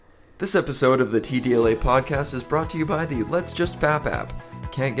This episode of the TDLA podcast is brought to you by the Let's Just Fap app.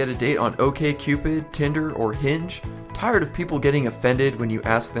 Can't get a date on OkCupid, Tinder, or Hinge? Tired of people getting offended when you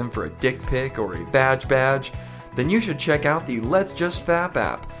ask them for a dick pic or a badge? Then you should check out the Let's Just Fap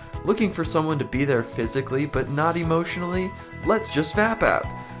app. Looking for someone to be there physically but not emotionally? Let's Just Fap app.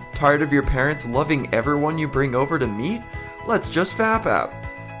 Tired of your parents loving everyone you bring over to meet? Let's Just Fap app.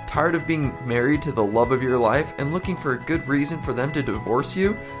 Tired of being married to the love of your life and looking for a good reason for them to divorce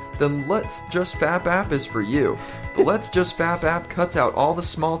you? Then Let's Just Fap app is for you. The Let's Just Fap app cuts out all the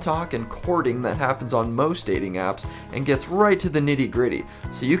small talk and courting that happens on most dating apps and gets right to the nitty-gritty,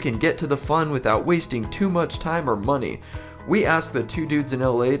 so you can get to the fun without wasting too much time or money. We asked the two dudes in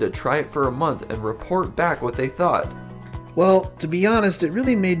LA to try it for a month and report back what they thought. Well, to be honest, it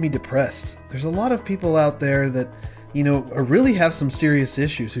really made me depressed. There's a lot of people out there that, really have some serious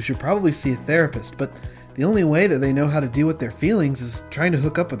issues who should probably see a therapist, but the only way that they know how to deal with their feelings is trying to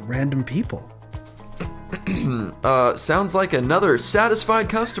hook up with random people. Sounds like another satisfied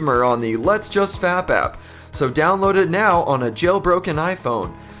customer on the Let's Just Fap app. So download it now on a jailbroken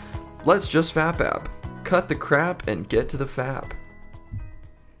iPhone. Let's Just Fap app. Cut the crap and get to the fap.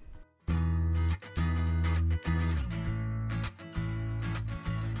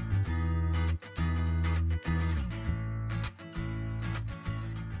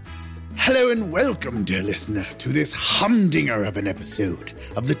 Hello and welcome, dear listener, to this humdinger of an episode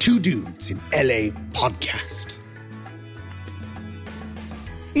of the Two Dudes in LA podcast.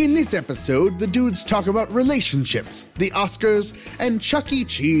 In this episode, the dudes talk about relationships, the Oscars, and Chuck E.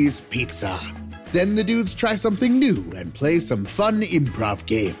 Cheese pizza. Then the dudes try something new and play some fun improv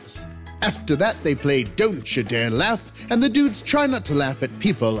games. After that, they play Don't You Dare Laugh, and the dudes try not to laugh at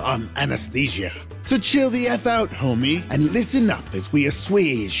people on anesthesia. So chill the F out, homie, and listen up as we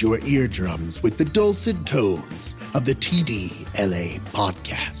assuage your eardrums with the dulcet tones of the TDLA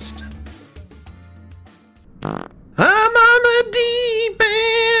podcast. I'm on the deep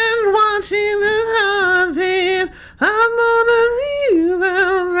end, watching the hard end. I'm on a reel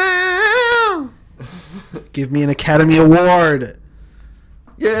around. Give me an Academy Award.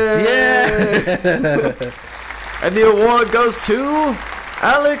 Yeah! And the award goes to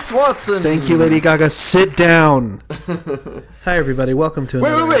Alex Watson. Thank you, Lady Gaga. Sit down. Hi, everybody. Welcome to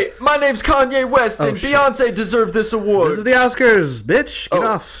another... Wait. My name's Kanye West, and shit. Beyonce deserved this award. This is the Oscars, bitch. Get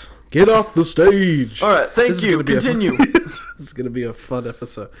off. Get off the stage. All right, thank you. Continue. This is going to be a fun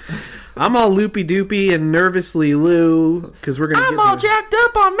episode. I'm all loopy-doopy and nervously Lou, because we're going to I'm all jacked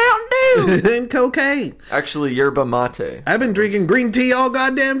up on Mountain Dew. and cocaine. Actually, yerba mate. I've been drinking green tea all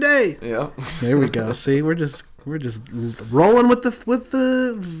goddamn day. Yeah. There we go. See, we're just rolling with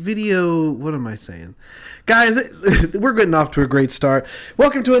the video. What am I saying? Guys, we're getting off to a great start.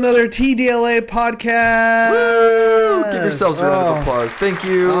 Welcome to another TDLA podcast. Woo! Give yourselves a round of applause. Thank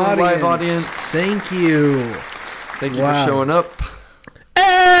you, live audience. Thank you. Thank you for showing up.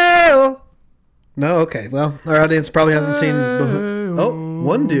 Oh! No, okay. Well, our audience probably hasn't seen...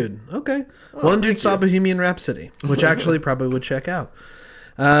 one dude. Okay. One dude saw Bohemian Rhapsody, which actually probably would check out.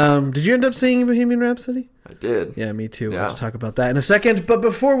 Did you end up seeing Bohemian Rhapsody? I did. Yeah, me too. Yeah. We'll talk about that in a second. But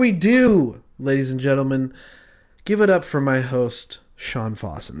before we do, ladies and gentlemen, give it up for my host, Sean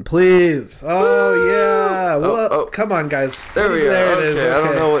Fossen, please. Oh, yeah. Come on, guys. There we go. There it is. Okay. I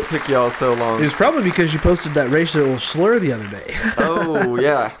don't know what took y'all so long. It was probably because you posted that racial slur the other day. Oh,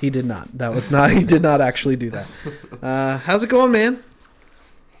 yeah. He did not. He did not actually do that. How's it going, man?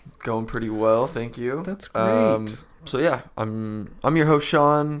 Going pretty well, thank you. That's great. So yeah, I'm your host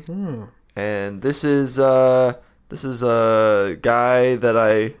Sean, and this is a guy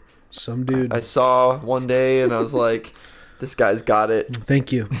that Some dude I saw one day, and I was like, this guy's got it.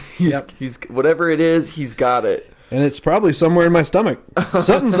 Thank you. He's whatever it is, he's got it. And it's probably somewhere in my stomach.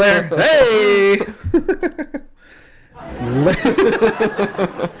 Something's there. Hey!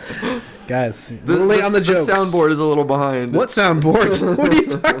 Guys, late on the jokes. The soundboard is a little behind. What soundboard? What are you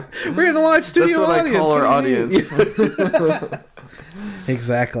talking? We're in a live studio audience. That's what I call our audience.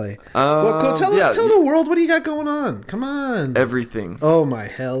 Exactly. Well, tell the world, what do you got going on? Come on. Everything. Oh my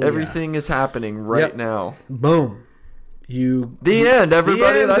hell! Everything is happening right now. Boom. The end,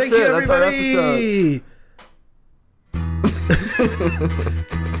 everybody. The end. That's Thank it. You, That's our episode.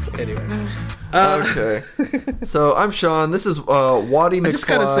 Anyway. Okay. So I'm Sean. This is Waddy McFly. I just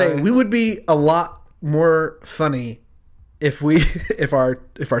gotta say, we would be a lot more funny if our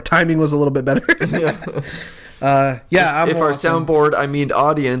timing was a little bit better. If our soundboard,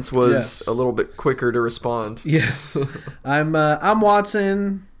 audience, was a little bit quicker to respond. Yes. I'm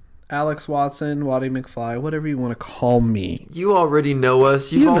Watson. Alex Watson, Waddy McFly, whatever you want to call me. You already know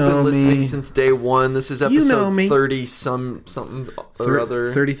us. You've You all been know listening me. since day one. This is episode You know me. 30 something or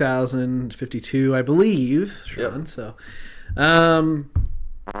other. 30,052, I believe, Sean. Yep. So, there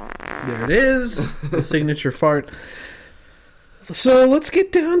it is. The signature fart. So let's get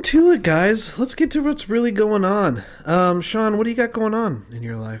down to it, guys. Let's get to what's really going on. Sean, what do you got going on in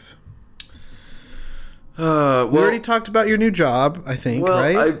your life? We already talked about your new job, I think,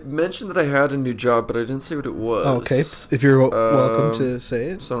 right? I mentioned that I had a new job, but I didn't say what it was. Oh, okay, if you're welcome to say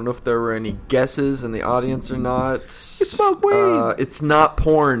it. So I don't know if there were any guesses in the audience or not. You smoke weed! It's not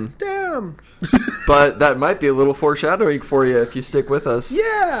porn. Damn! But that might be a little foreshadowing for you if you stick with us.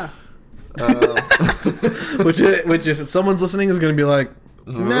 Yeah! Which if someone's listening is going to be like,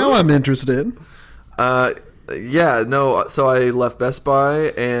 now I'm interested. Yeah, no, so I left Best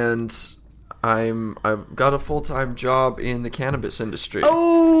Buy and I've got a full-time job in the cannabis industry.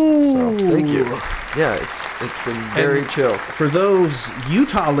 Oh! So, thank you. Yeah, it's been very chill. For those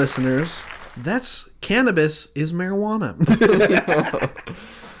Utah listeners, cannabis is marijuana.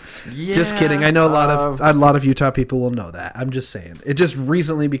 Yeah, Just kidding. I know a lot of Utah people will know that. I'm just saying. It just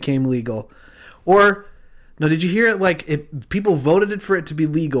recently became legal. Or no, did you hear it? Like people voted for it to be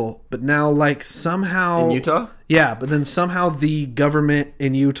legal, but now like somehow in Utah? Yeah, but then somehow the government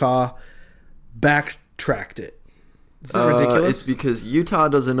in Utah backtracked it. Is that ridiculous? It's because Utah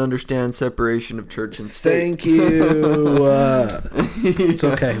doesn't understand separation of church and state. Thank you. It's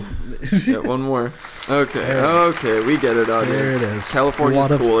okay. Yeah, one more. Okay, we get it, audience. There it is. California's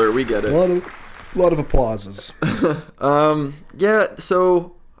cooler, we get it. A lot of applauses. Yeah,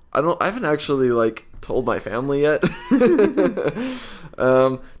 so I haven't actually told my family yet.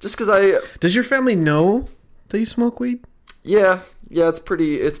 Just because Does your family know that you smoke weed? Yeah, it's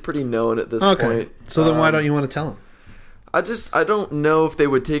pretty known at this point. So then why don't you want to tell them? I don't know if they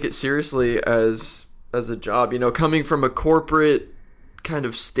would take it seriously as a job. You know, coming from a corporate kind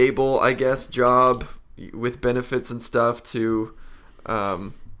of stable, I guess, job with benefits and stuff to, I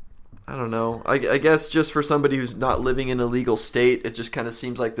don't know. I guess just for somebody who's not living in a legal state, it just kind of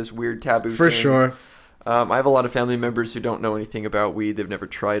seems like this weird taboo thing. For sure. I have a lot of family members who don't know anything about weed. They've never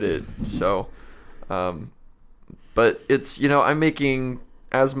tried it. So, but it's, I'm making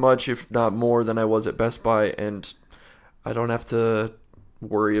as much, if not more, than I was at Best Buy, and I don't have to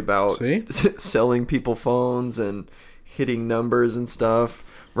worry about selling people phones and hitting numbers and stuff.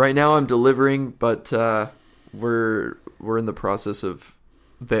 Right now I'm delivering, but we're in the process of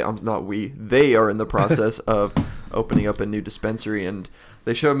they are in the process of opening up a new dispensary, and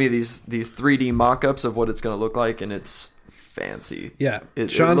they showed me these 3D mock-ups of what it's going to look like, and it's fancy. Yeah.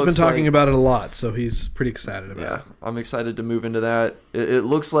 Sean's been talking about it a lot, so he's pretty excited about it. Yeah, I'm excited to move into that. It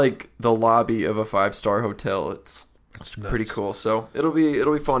looks like the lobby of a 5-star hotel. It's pretty cool. So it'll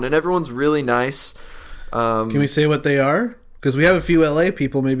be fun, and everyone's really nice. Can we say what they are? Because we have a few LA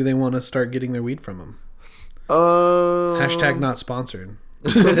people. Maybe they want to start getting their weed from them. Hashtag not sponsored.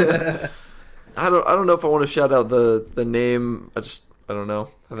 I don't know if I want to shout out the name. I don't know.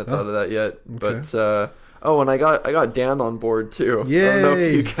 I haven't thought of that yet. Okay. But and I got Dan on board too. Yay. I don't know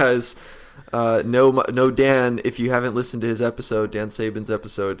if you guys know Dan. If you haven't listened to his episode, Dan Saban's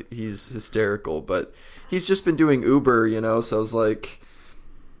episode, he's hysterical. But he's just been doing Uber, So I was like,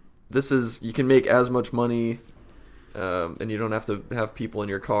 you can make as much money, and you don't have to have people in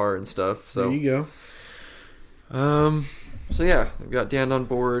your car and stuff. So there you go. So yeah, I've got Dan on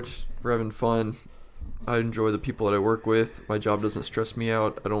board. We're having fun. I enjoy the people that I work with. My job doesn't stress me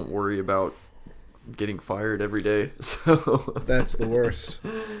out. I don't worry about getting fired every day. So that's the worst.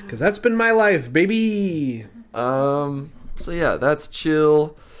 Because that's been my life, baby. So yeah, that's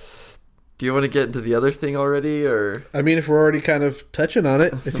chill. Do you want to get into the other thing already, or? I mean, if we're already kind of touching on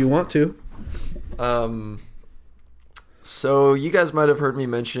it, if you want to. So you guys might have heard me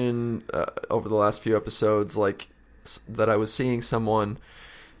mention over the last few episodes, that I was seeing someone,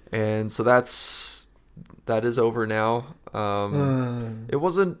 and so that is over now. It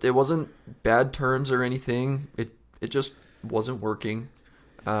wasn't bad terms or anything. It just wasn't working.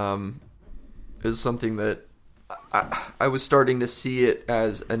 It was something that I was starting to see it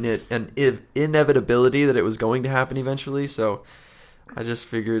as an inevitability that it was going to happen eventually. So I just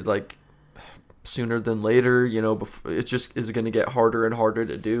figured sooner than later, it just is going to get harder and harder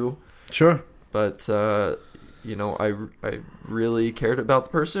to do. Sure. But I really cared about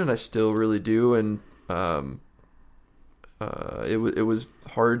the person. I still really do, and it was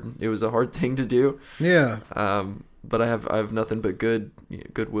hard. It was a hard thing to do. Yeah. But I have nothing but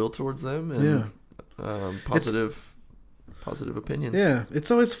goodwill towards them, and positive opinions. Yeah,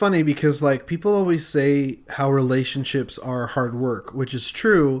 it's always funny because people always say how relationships are hard work, which is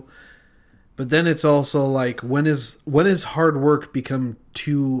true. But then it's also like, when is hard work become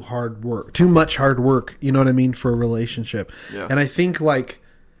too much hard work? You know what I mean, for a relationship. Yeah. And I think, like,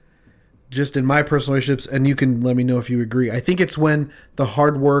 just in my personal relationships, and you can let me know if you agree, I think it's when the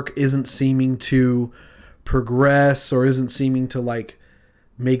hard work isn't seeming to progress or isn't seeming to, like,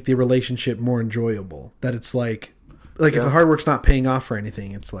 make the relationship more enjoyable. That it's like if the hard work's not paying off for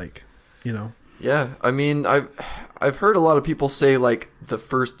anything, it's like, you know. Yeah, I mean, I've heard a lot of people say, like, the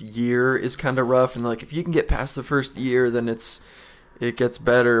first year is kind of rough, and, like, if you can get past the first year, then it gets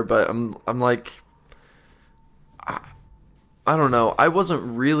better. But I'm like, I don't know. I wasn't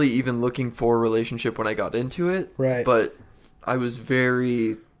really even looking for a relationship when I got into it. Right. But I was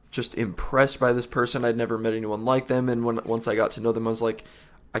very just impressed by this person. I'd never met anyone like them, and once I got to know them, I was like,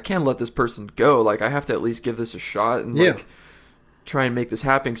 I can't let this person go. Like, I have to at least give this a shot and like try and make this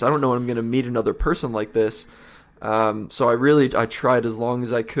happen, because I don't know when I'm going to meet another person like this. So I tried as long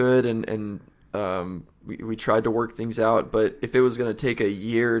as I could, and we tried to work things out. But if it was going to take a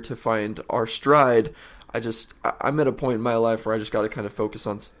year to find our stride, I'm at a point in my life where I just got to kind of focus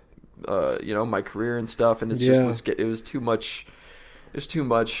on, my career and stuff. And it was too much. It's too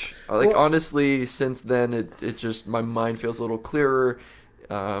much. Honestly, since then, it just, my mind feels a little clearer.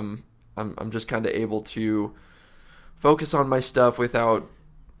 I'm just kind of able to focus on my stuff without,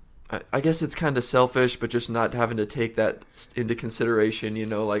 I guess it's kind of selfish, but just not having to take that into consideration,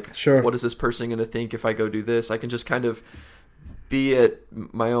 Sure. What is this person going to think if I go do this? I can just kind of be at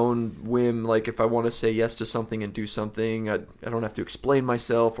my own whim. Like, if I want to say yes to something and do something, I don't have to explain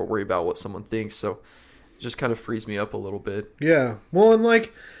myself or worry about what someone thinks. So it just kind of frees me up a little bit. Yeah. Well, and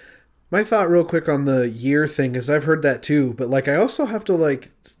like, my thought real quick on the year thing is, I've heard that too, but like, I also have to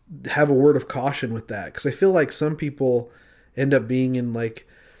like have a word of caution with that, because I feel like some people end up being in like,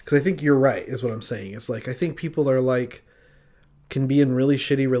 because I think you're right is what I'm saying. It's like, I think people are like, can be in really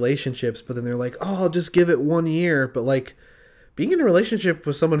shitty relationships, but then they're like, oh, I'll just give it 1 year. But like, being in a relationship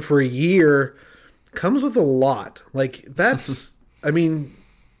with someone for a year comes with a lot. Like, that's, I mean,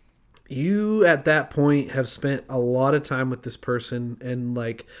 you at that point have spent a lot of time with this person, and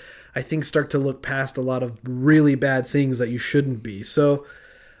like, I think start to look past a lot of really bad things that you shouldn't be. So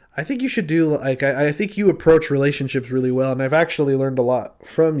I think you should do, like, I think you approach relationships really well, and I've actually learned a lot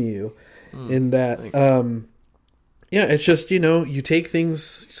from you in that. It's just, you take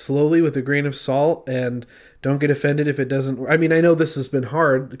things slowly with a grain of salt, and don't get offended if it doesn't. I mean, I know this has been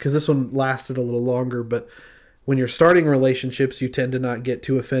hard because this one lasted a little longer, but when you're starting relationships, you tend to not get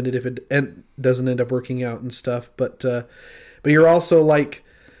too offended if it doesn't end up working out and stuff. But you're also like,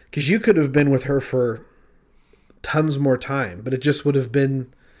 because you could have been with her for tons more time, but it just would have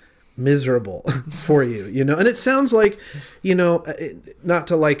been miserable for you, And it sounds like, not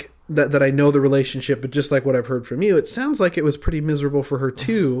to like that I know the relationship, but just like what I've heard from you, it sounds like it was pretty miserable for her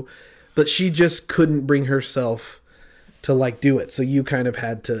too, but she just couldn't bring herself to like do it. So you kind of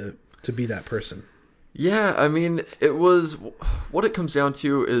had to be that person. Yeah, I mean, it was, what it comes down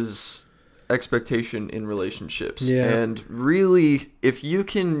to is expectation in relationships. Yeah. And really, if you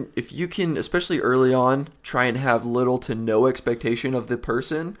can, especially early on, try and have little to no expectation of the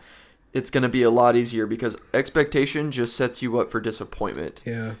person, it's going to be a lot easier, because expectation just sets you up for disappointment.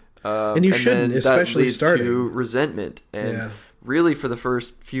 Yeah. And you shouldn't, especially starting. That leads to resentment. And really, for the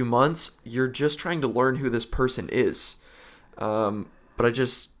first few months, you're just trying to learn who this person is. But I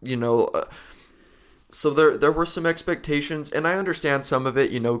just, so there were some expectations, and I understand some of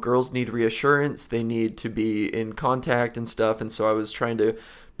it. Girls need reassurance. They need to be in contact and stuff. And so I was trying to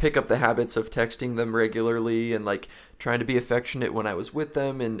pick up the habits of texting them regularly, and like trying to be affectionate when I was with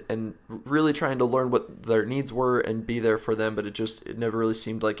them, and really trying to learn what their needs were and be there for them. But it never really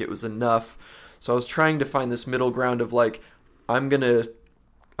seemed like it was enough. So I was trying to find this middle ground of like, I'm going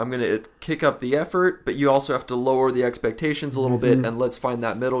to kick up the effort, but you also have to lower the expectations a little bit, and let's find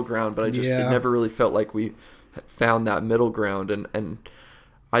that middle ground. But it never really felt like we found that middle ground, and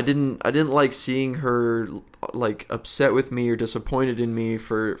I didn't like seeing her like upset with me or disappointed in me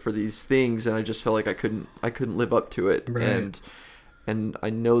for these things, and I just felt like I couldn't live up to it. Right. And I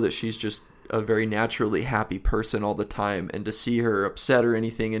know that she's just a very naturally happy person all the time, and to see her upset or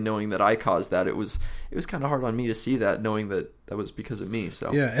anything, and knowing that I caused that, it was kind of hard on me to see that, knowing that was because of me.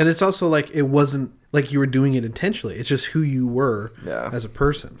 So yeah, and it's also like, it wasn't like you were doing it intentionally. It's just who you were as a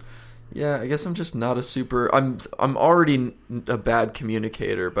person. Yeah, I guess I'm just not a super. I'm already a bad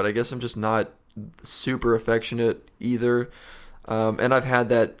communicator, but I guess I'm just not super affectionate either. And I've had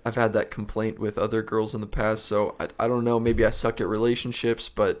that complaint with other girls in the past. So I don't know. Maybe I suck at relationships,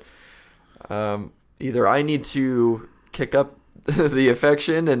 but either I need to kick up the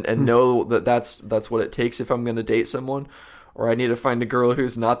affection and know that that's what it takes if I'm going to date someone, or I need to find a girl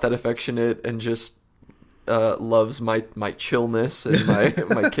who's not that affectionate and just loves my chillness and my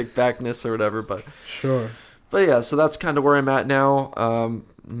kickbackness or whatever. But yeah, so that's kind of where I'm at now.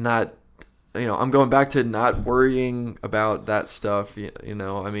 Not, I'm going back to not worrying about that stuff.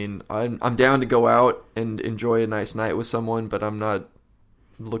 I mean, I'm down to go out and enjoy a nice night with someone, but I'm not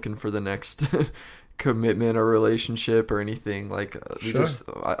looking for the next commitment or relationship or anything. Like,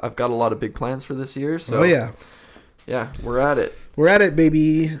 I've got a lot of big plans for this year. So yeah, we're at it. We're at it,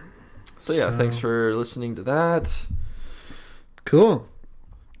 baby. So yeah, thanks for listening to that. Cool.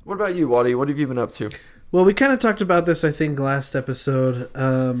 What about you, Waddy? What have you been up to? Well, we kind of talked about this, I think, last episode.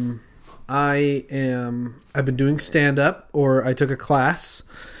 I've been doing stand-up, or I took a class.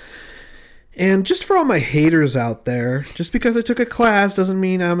 And just for all my haters out there, just because I took a class doesn't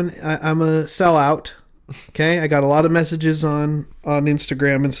mean I'm a sellout. Okay? I got a lot of messages on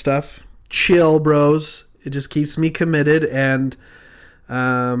Instagram and stuff. Chill, bros. It just keeps me committed, and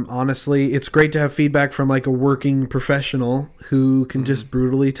honestly, it's great to have feedback from like a working professional who can just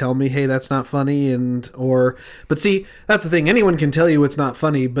brutally tell me, hey, that's not funny. But see, that's the thing. Anyone can tell you it's not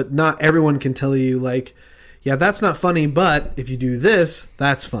funny, but not everyone can tell you like, yeah, that's not funny, but if you do this,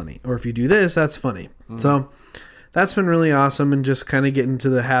 that's funny. Or if you do this, that's funny. So that's been really awesome, and just kind of get into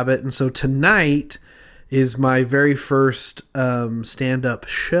the habit. And so tonight is my very first stand-up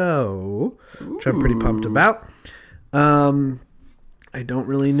show, which I'm pretty pumped about. I don't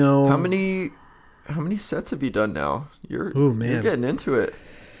really know how many sets have you done now. You're getting into it.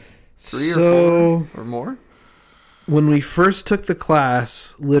 3 or 4 or more. When we first took the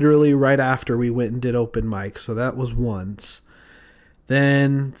class, literally right after, we went and did open mic, so that was once.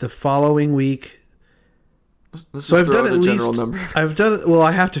 Then the following week, so I've done at least well,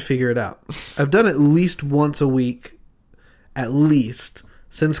 I have to figure it out. I've done at least once a week, at least,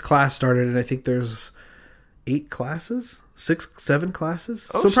 since class started, and I think there's 8 classes. 7 classes?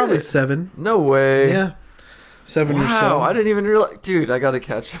 Oh, so shit. Probably 7. No way. Yeah. 7 or so. Wow, I didn't even realize. Dude, I got to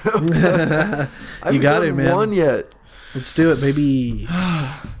catch up. You got it, man. One yet. Let's do it, baby.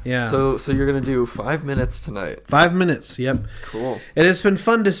 Yeah. So you're going to do 5 minutes tonight. 5 minutes, yep. Cool. And it's been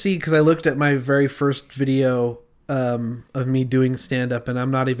fun to see, because I looked at my very first video of me doing stand-up, and I'm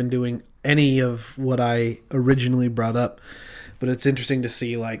not even doing any of what I originally brought up. But it's interesting to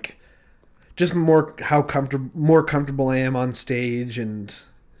see, like, just more comfortable I am on stage and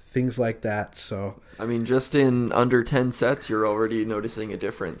things like that. So I mean, just in under 10 sets, you're already noticing a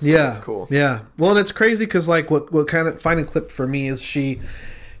difference. So yeah, that's cool. Yeah. Well, and it's crazy because like what kind of finding clip for me is she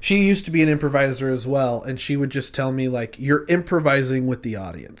used to be an improviser as well, and she would just tell me like, you're improvising with the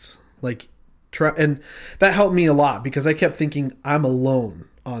audience, like try, and that helped me a lot because I kept thinking I'm alone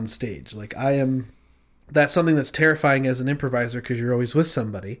on stage. Like that's something that's terrifying as an improviser because you're always with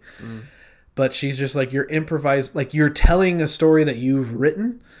somebody. But she's just like, you're you're telling a story that you've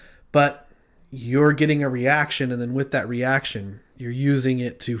written, but you're getting a reaction, and then with that reaction, you're using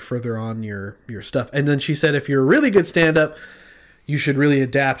it to further on your stuff. And then she said, if you're a really good stand-up, you should really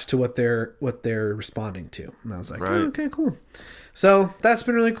adapt to what they're responding to. And I was like, oh, okay, cool. So that's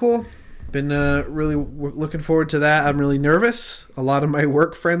been really cool. Been really looking forward to that. I'm really nervous. A lot of my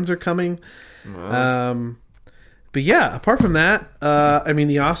work friends are coming. Wow. But yeah, apart from that, I mean,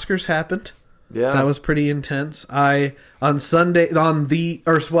 the Oscars happened. Yeah, that was pretty intense. I watched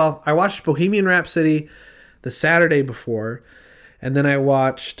Bohemian Rhapsody the Saturday before, and then I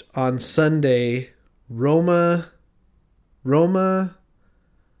watched on Sunday Roma. What's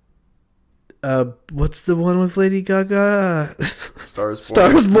the one with Lady Gaga? Stars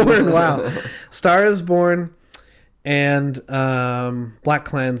Born. Wow, Stars Born, and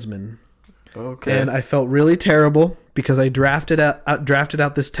BlacKkKlansman. Okay. And I felt really terrible because I drafted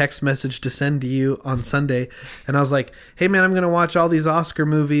out this text message to send to you on Sunday, and I was like, "Hey man, I'm going to watch all these Oscar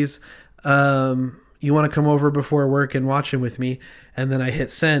movies. You want to come over before work and watch them with me?" And then I hit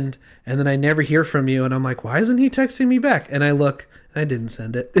send, and then I never hear from you, and I'm like, "Why isn't he texting me back?" And I look, and I didn't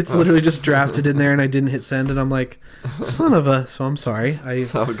send it. It's literally just drafted in there, and I didn't hit send, and I'm like, "Son of a!" So I'm sorry.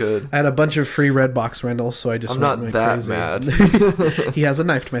 So good. I had a bunch of free Redbox rentals, so I just went that crazy. Mad. He has a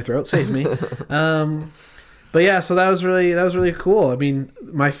knife to my throat. Save me. But yeah, so that was really cool. I mean,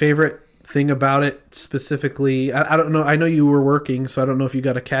 my favorite thing about it specifically, I don't know. I know you were working, so I don't know if you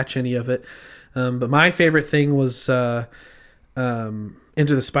got to catch any of it. But my favorite thing was Into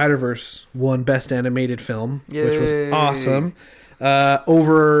the Spider-Verse won Best Animated Film, Yay. Which was awesome.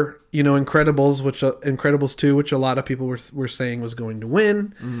 Over Incredibles 2, which a lot of people were saying was going to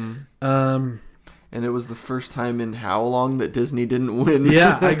win. Mm-hmm. And it was the first time in how long that Disney didn't win?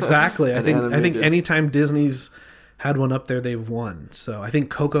 Yeah, exactly. I think anytime Disney's had one up there, they've won. So I think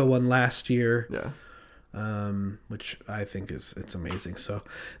Coco won last year. Yeah. which I think it's amazing. So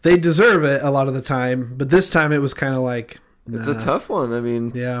they deserve it a lot of the time, but this time it was kind of like, nah. It's a tough one. I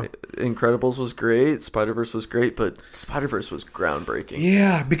mean, Yeah. Incredibles was great, Spider-Verse was great, but Spider-Verse was groundbreaking.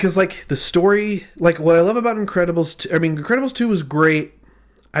 Yeah, because like the story, like what I love about Incredibles 2, I mean, Incredibles 2 was great.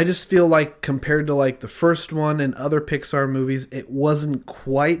 I just feel like compared to like the first one and other Pixar movies, it wasn't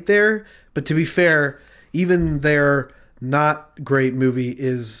quite there. But to be fair, even their not great movie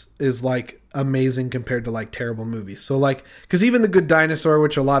is like amazing compared to like terrible movies. So like, because even The Good Dinosaur,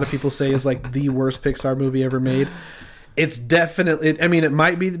 which a lot of people say is like the worst Pixar movie ever made, it's definitely, I mean, it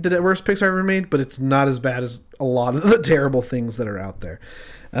might be the worst Pixar ever made, but it's not as bad as a lot of the terrible things that are out there.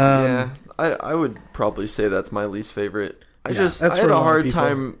 Yeah, I would probably say that's my least favorite. I that's had for a a lot of hard people.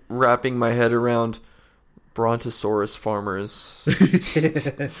 time wrapping my head around Brontosaurus farmers.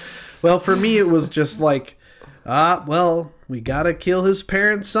 Well, for me, it was just like, well, we gotta kill his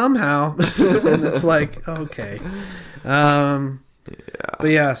parents somehow. And it's like, okay. But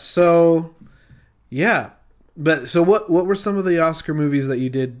yeah, so, yeah. But so what were some of the Oscar movies that you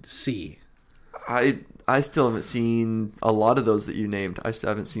did see? I still haven't seen a lot of those that you named. I still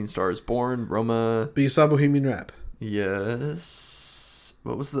haven't seen Star is Born, Roma. But you saw Bohemian Rhapsody. Yes.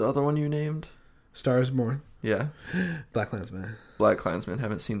 What was the other one you named? Star is Born. Yeah. BlacKkKlansman. BlacKkKlansman.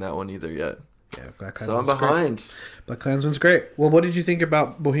 Haven't seen that one either yet. Yeah, BlacKkKlansman's So I'm great. behind. BlacKkKlansman's great. Well, what did you think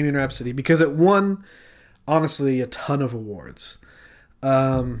about Bohemian Rhapsody? Because it won, honestly, a ton of awards.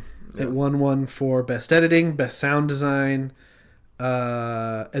 It won one for Best Editing, Best Sound Design,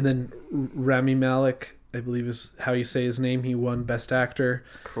 and then Rami Malek, I believe is how you say his name. He won Best Actor.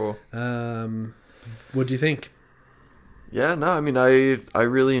 Cool. What do you think? Yeah, no, I mean, I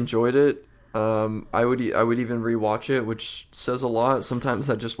really enjoyed it. I would even rewatch it, which says a lot. Sometimes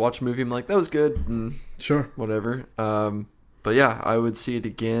I just watch a movie, I'm like, that was good, and Sure. whatever. But yeah, I would see it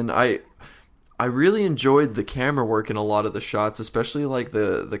again. I really enjoyed the camera work in a lot of the shots, especially like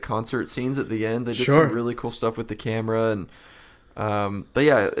the concert scenes at the end. They did Sure. some really cool stuff with the camera, and but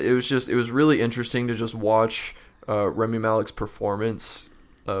yeah, it was really interesting to just watch Rami Malek's performance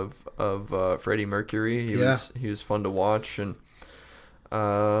of Freddie Mercury. He was fun to watch, and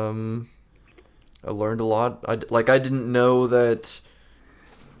I learned a lot. I didn't know that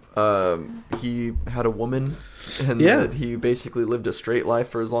he had a woman, and that he basically lived a straight life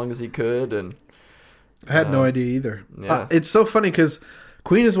for as long as he could, and I had no idea either. Yeah. It's so funny because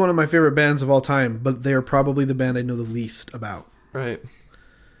Queen is one of my favorite bands of all time, but they're probably the band I know the least about. right.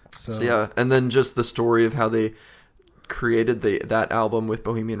 So, So yeah, and then just the story of how they created that album with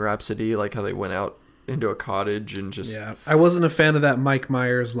Bohemian Rhapsody, like how they went out into a cottage and just yeah. I wasn't a fan of that Mike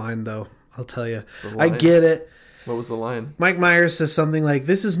Myers line, though. I'll tell you. The I line? get it. What was the line? Mike Myers says something like,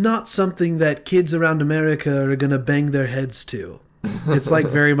 "This is not something that kids around America are going to bang their heads to." It's like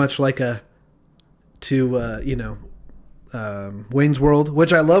very much like Wayne's World,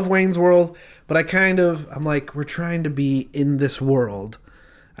 which I love Wayne's World, but I'm like, we're trying to be in this world.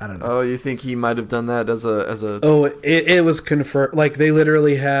 I don't know. Oh, you think he might have done that as a Oh, it was confirmed. Like they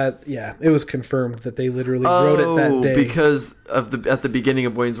literally it was confirmed that they literally wrote it that day. Because of at the beginning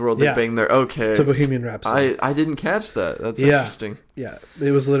of Wayne's World, they Yeah. banged their to Bohemian Rhapsody. I didn't catch that. That's Yeah. interesting. Yeah,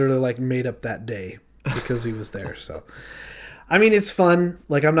 it was literally like made up that day because he was there. So, I mean, it's fun.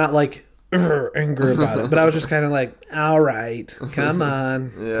 Like I'm not like angry about it, but I was just kind of like, all right, come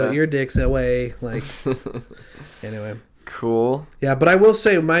on, Yeah. put your dicks away. Like, anyway. Cool. Yeah, but I will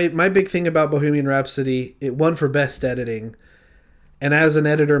say my big thing about Bohemian Rhapsody, it won for Best Editing. And as an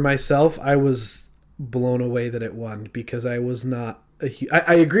editor myself, I was blown away that it won because I was not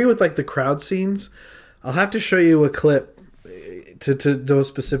I agree with like the crowd scenes. I'll have to show you a clip to those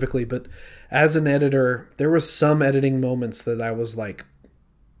specifically, but as an editor, there was some editing moments that I was like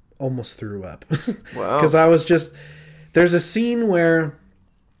almost threw up. Wow. Because I was just there's a scene where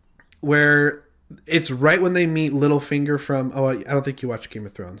it's right when they meet Littlefinger from I don't think you watch Game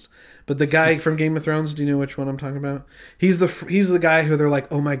of Thrones, but the guy from Game of Thrones, do you know which one I'm talking about? He's the guy who they're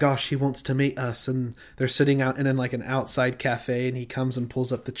like, oh my gosh, he wants to meet us, and they're sitting out in like an outside cafe, and he comes and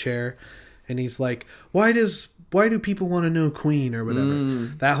pulls up the chair, and he's like, why do people want to know Queen or whatever?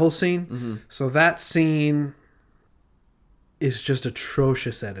 That whole scene. Mm-hmm. So that scene is just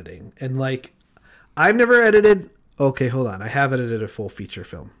atrocious editing, and like I've never edited. Okay, hold on, I have edited a full feature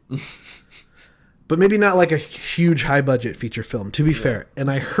film. But maybe not like a huge high budget feature film, to be fair.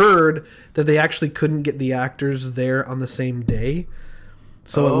 And I heard that they actually couldn't get the actors there on the same day.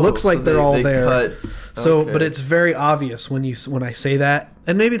 So it looks like they're all there. cut. So, Okay. but it's very obvious when I say that.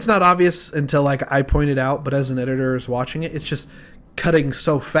 And maybe it's not obvious until like I point it out, but as an editor is watching it, it's just cutting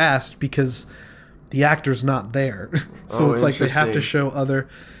so fast because the actor's not there. So Oh, it's like they have to interesting. show other.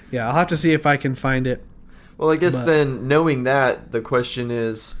 Yeah, I'll have to see if I can find it. Well, I guess But- then, knowing that, the question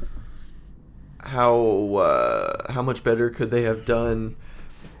is, how much better could they have done,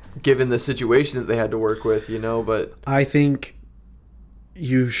 given the situation that they had to work with? But I think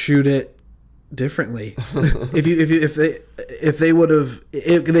you shoot it differently. if they would have,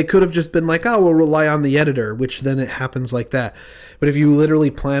 they could have just been like, oh, we'll rely on the editor, which then it happens like that. But if you literally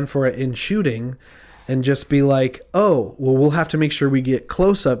plan for it in shooting, and just be like, oh, well, we'll have to make sure we get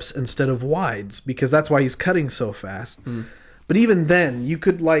close-ups instead of wides, because that's why he's cutting so fast. But even then, you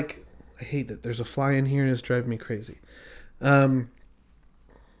could I hate that there's a fly in here and it's driving me crazy. I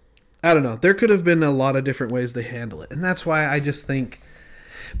don't know. There could have been a lot of different ways they handle it. And that's why I just think...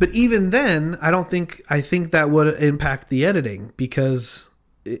 But even then, I think that would impact the editing, because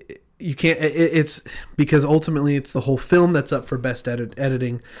you can't... It's because ultimately it's the whole film that's up for best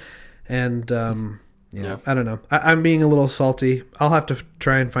editing. And, Yeah. I don't know. I'm being a little salty. I'll have to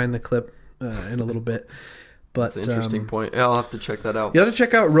try and find the clip in a little bit. But that's an interesting point. Yeah, I'll have to check that out. You have to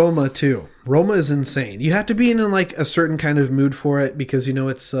check out Roma too. Roma is insane. You have to be in a certain kind of mood for it, because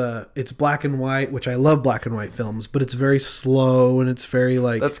it's black and white, which I love black and white films, but it's very slow and it's very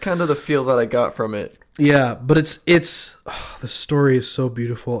That's kind of the feel that I got from it. Yeah, but it's the story is so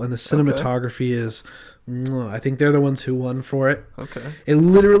beautiful, and the cinematography is. I think they're the ones who won for it. Okay. It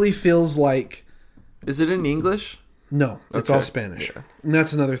literally feels like. Is it in English? No, it's all Spanish. Yeah. And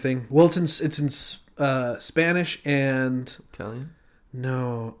that's another thing. Well, it's in Spanish and Italian.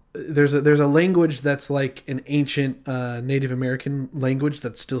 No, there's a language that's like an ancient Native American language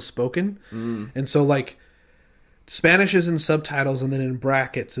that's still spoken, and so Spanish is in subtitles, and then in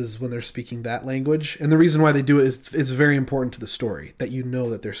brackets is when they're speaking that language. And the reason why they do it is it's very important to the story that you know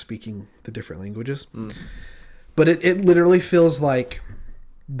that they're speaking the different languages. But it literally feels like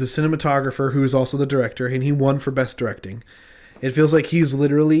the cinematographer, who is also the director, and he won for best directing. It feels like he's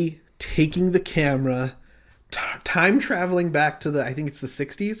literally taking the camera, time traveling back to I think it's the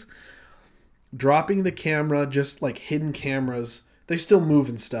 60s, dropping the camera, just like hidden cameras. They still move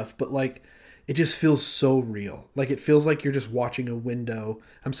and stuff, but it just feels so real. It feels like you're just watching a window.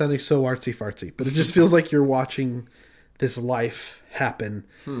 I'm sounding so artsy fartsy, but it just feels like you're watching this life happen.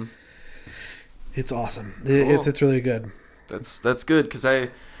 It's awesome. Cool. It's really good. That's good, because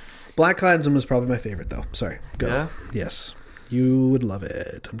Black Klansman was probably my favorite, though. Sorry. Go. Yeah? Yes. You would love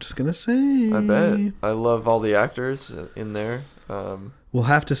it. I'm just going to say. I bet. I love all the actors in there. We'll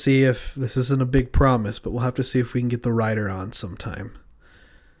have to see if... This isn't a big promise, but we'll have to see if we can get the writer on sometime.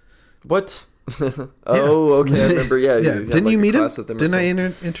 What? Oh, okay. I remember. Yeah. Yeah. Didn't you meet him? Didn't I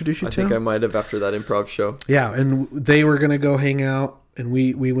introduce you to him? I think I might have after that improv show. Yeah, and they were going to go hang out, and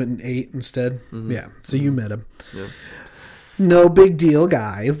we went and ate instead. Yeah, so you met him. Yeah. No big deal,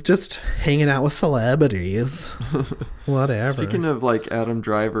 guys. Just hanging out with celebrities. Whatever. Speaking of Adam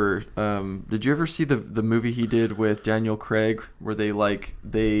Driver, did you ever see the movie he did with Daniel Craig, where they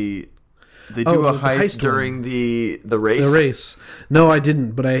do a heist during the race? The race. No, I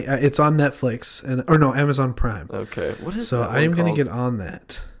didn't, but it's on Netflix Amazon Prime. Okay. What is so that? I am going to get on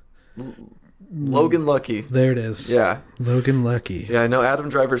that. Logan Lucky. There it is. Yeah. Logan Lucky. Yeah, I know Adam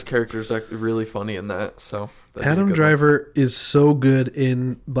Driver's character is really funny in that. So Adam Driver is so good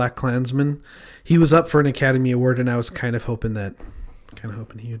in Black Klansman. He was up for an Academy Award, and I was kind of hoping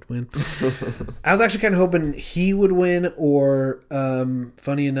he would win. I was actually kind of hoping he would win, or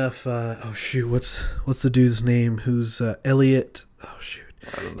funny enough, what's the dude's name? Who's Elliot? Oh shoot.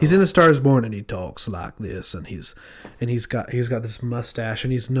 He's in A Star Is Born, and he talks like this, and he's got this mustache,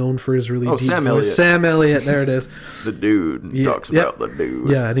 and he's known for his really deep Sam voice. Elliott. Sam Elliott, there it is. The dude talks about the dude.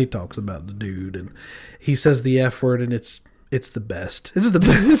 Yeah, and he talks about the dude, and he says the F word, and it's the best. It's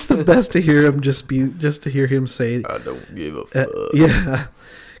the best to hear him just to hear him say. I don't give a fuck. Yeah,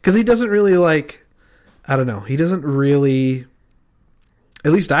 because he doesn't really I don't know. He doesn't really.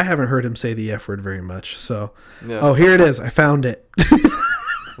 At least I haven't heard him say the F word very much. So, Oh, here it is. I found it.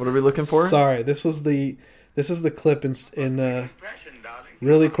 What are we looking for? Sorry, this is the clip in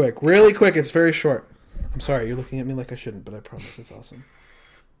really quick. It's very short. I'm sorry, you're looking at me like I shouldn't, but I promise it's awesome.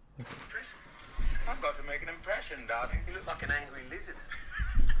 Okay. I've got to make an impression, darling. You look like an angry lizard.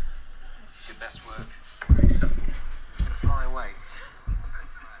 It's your best work. Very subtle. You can fly away.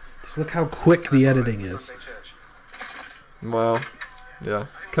 Just look how quick the editing is. Wow. Yeah.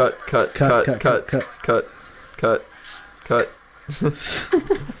 Cut.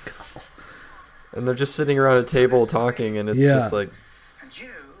 And they're just sitting around a table talking, and it's just like... And you...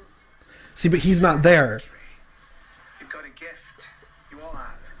 See, but he's not there. You've got a gift. You all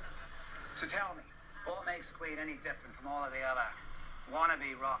have. So tell me, what makes Queen any different from all of the other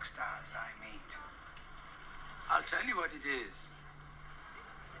wannabe rock stars I meet? I'll tell you what it is.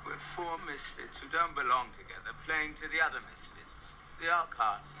 We're four misfits who don't belong together playing to the other misfits. The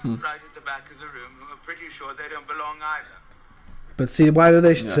outcasts, right at the back of the room, who are pretty sure they don't belong either. But see, why do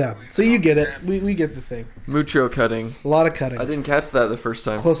they... So you get it. We get the thing. Mucho cutting. A lot of cutting. I didn't catch that the first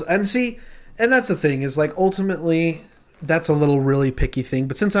time. Close. And see, and that's the thing, is like ultimately... That's a little really picky thing,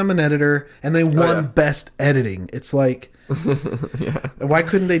 but since I'm an editor and they won best editing, it's like, why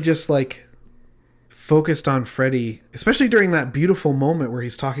couldn't they just like focused on Freddy, especially during that beautiful moment where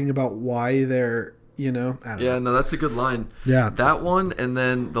he's talking about why they're, I don't know. No, that's a good line. Yeah. That one, and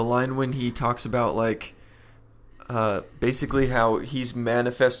then the line when he talks about like, basically how he's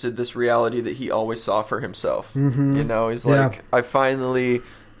manifested this reality that he always saw for himself. Mm-hmm. He's like, I finally...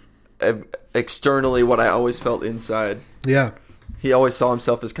 externally what I always felt inside. Yeah. He always saw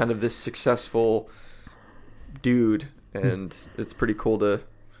himself as kind of this successful dude, and it's pretty cool to...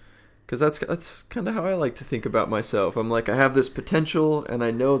 Because that's kind of how I like to think about myself. I'm like, I have this potential, and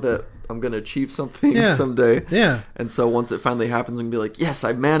I know that I'm going to achieve something someday. Yeah. And so once it finally happens, I'm going to be like, yes,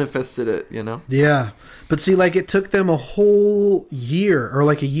 I manifested it, Yeah. But see, like, it took them a whole year, or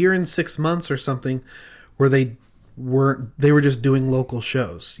like a year and 6 months or something, where they were just doing local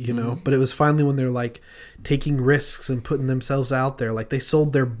shows, but it was finally when they're like taking risks and putting themselves out there. Like they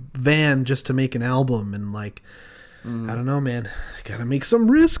sold their van just to make an album, and like I don't know, man, I gotta make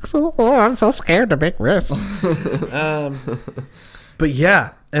some risks. Oh, I'm so scared to make risks. But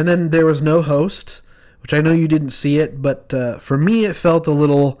yeah, and then there was no host, which I know you didn't see it, but for me it felt a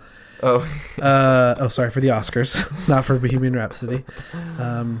little sorry, for the Oscars, not for Bohemian Rhapsody.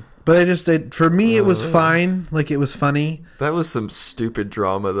 But for me, it was fine. Like, it was funny. That was some stupid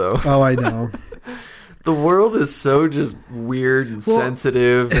drama, though. Oh, I know. The world is so just weird and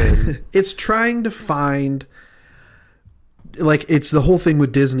sensitive. And... it's trying to find... Like, it's the whole thing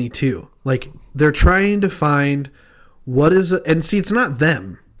with Disney, too. Like, they're trying to find what is... And see, it's not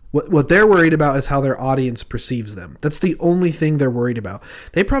them. What they're worried about is how their audience perceives them. That's the only thing they're worried about.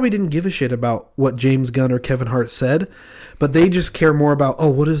 They probably didn't give a shit about what James Gunn or Kevin Hart said, but they just care more about,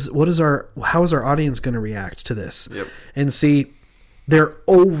 how is our audience going to react to this? Yep. And see, they're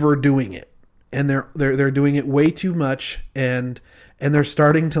overdoing it, and they're doing it way too much, and they're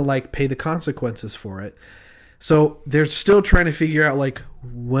starting to like pay the consequences for it. So they're still trying to figure out like,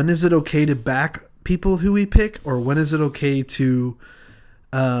 when is it okay to back people who we pick, or when is it okay to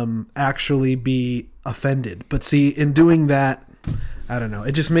actually be offended. But see, in doing that, I don't know,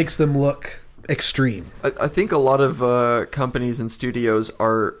 it just makes them look extreme. I think a lot of companies and studios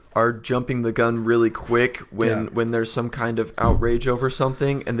are jumping the gun really quick when there's some kind of outrage over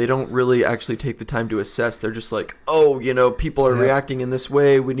something, and they don't really actually take the time to assess. They're just like, people are reacting in this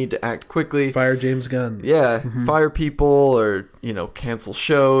way, we need to act quickly. Fire James Gunn. Yeah, fire people, or cancel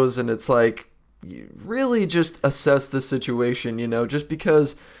shows. And it's like, you really just assess the situation, just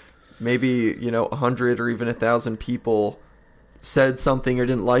because maybe 100 or even 1,000 people said something or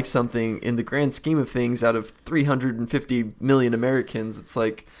didn't like something, in the grand scheme of things, out of 350 million Americans, it's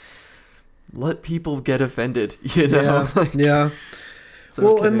like, let people get offended, Yeah.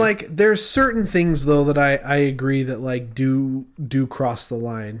 Well, okay. And like, there's certain things though that I agree that like do cross the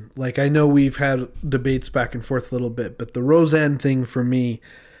line. Like, I know we've had debates back and forth a little bit, but the Roseanne thing for me.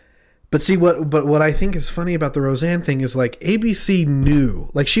 But see, what I think is funny about the Roseanne thing is like, ABC knew,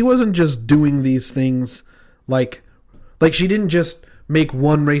 like, she wasn't just doing these things like she didn't just make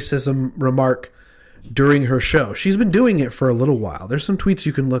one racism remark during her show. She's been doing it for a little while. There's some tweets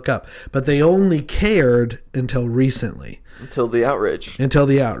you can look up, but they only cared until recently. Until the outrage,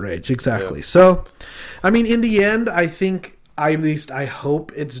 exactly. Yeah. So, I mean, in the end, I think, at least I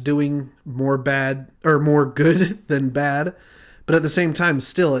hope it's doing more bad or more good than bad. But at the same time,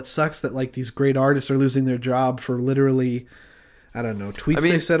 still, it sucks that like these great artists are losing their job for literally, I don't know, tweets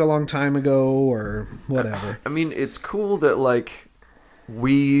they said a long time ago or whatever. I mean, it's cool that like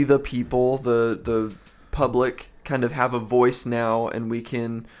we, the people, the public, kind of have a voice now, and we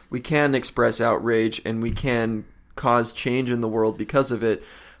can express outrage, and we can cause change in the world because of it.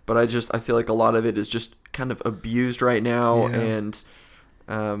 But I feel like a lot of it is just kind of abused right now, and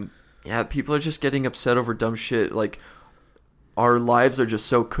people are just getting upset over dumb shit. Like, our lives are just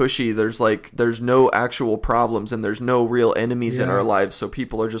so cushy. There's no actual problems, and there's no real enemies in our lives. So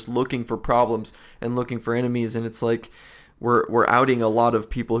people are just looking for problems and looking for enemies, and it's like we're outing a lot of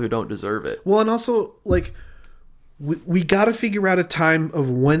people who don't deserve it. Well, and also like we got to figure out a time of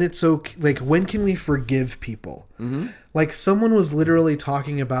when it's okay. Like, when can we forgive people? Mm-hmm. Like, someone was literally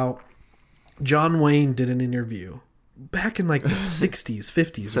talking about, John Wayne did an interview back in like the 60s,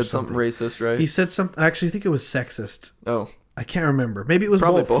 50s. Said or something racist, right? He said something. Actually, I think it was sexist. Oh. I can't remember. Maybe it was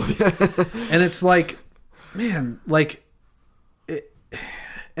probably both. And it's like, man, like,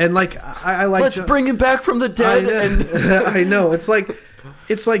 And like I like let's bring him back from the dead. I know. It's like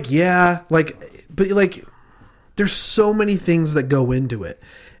yeah, like, but like there's so many things that go into it.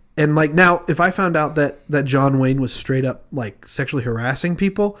 And like now, if I found out that John Wayne was straight up like sexually harassing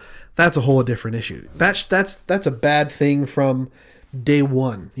people, that's a whole different issue. That's a bad thing from day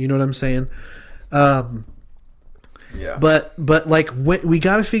one. You know what I'm saying? Yeah. But like we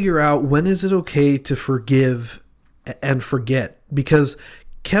got to figure out, when is it okay to forgive and forget? Because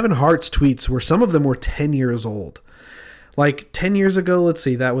Kevin Hart's tweets some of them were 10 years old. Like 10 years ago, let's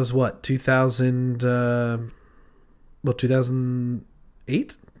see, that was what,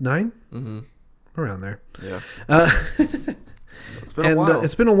 2008, 9, around there. Yeah. It's been a while.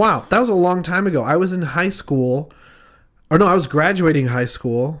 It's been a while. That was a long time ago. I was in high school, or no, I was graduating high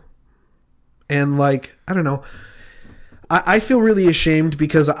school, and like I don't know. I feel really ashamed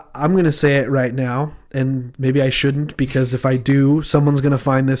because I'm going to say it right now, and maybe I shouldn't, because if I do, someone's going to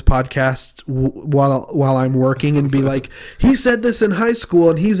find this podcast while I'm working and be like, he said this in high school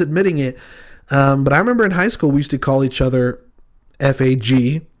and he's admitting it. But I remember in high school we used to call each other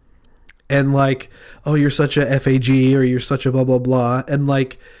FAG, and like, oh, you're such a FAG, or you're such a blah, blah, blah. And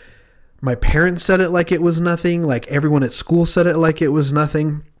like my parents said it like it was nothing. Like everyone at school said it like it was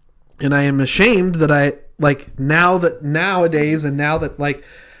nothing. And I am ashamed that like nowadays, and now that like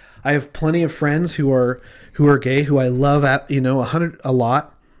I have plenty of friends who are gay, who I love a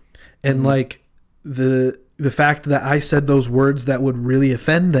lot. And like the fact that I said those words that would really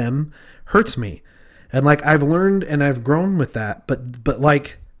offend them hurts me. And like I've learned and I've grown with that, but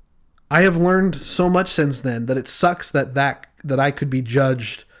like I have learned so much since then that it sucks that I could be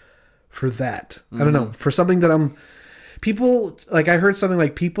judged for that. I don't know, for something that people, like I heard something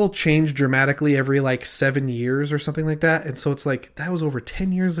like people change dramatically every like 7 years or something like that. And so it's like, that was over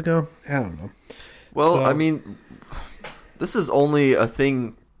 10 years ago. I don't know. Well, I mean, this is only a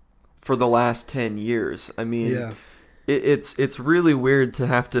thing for the last 10 years. I mean, yeah. It's really weird to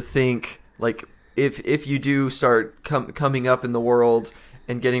have to think like if you do start coming up in the world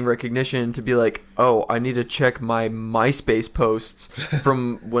and getting recognition, to be like, oh, I need to check my MySpace posts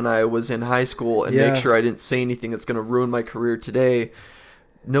from when I was in high school and make sure I didn't say anything that's going to ruin my career today.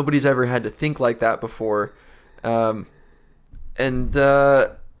 Nobody's ever had to think like that before. Yeah,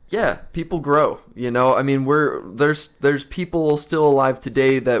 people grow, you know? I mean, there's people still alive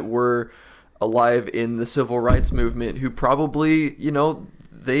today that were alive in the civil rights movement who probably, you know,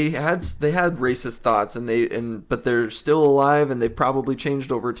 they had racist thoughts, but they're still alive, and they've probably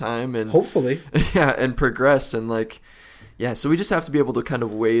changed over time, and hopefully, yeah, and progressed, and like, yeah. So we just have to be able to kind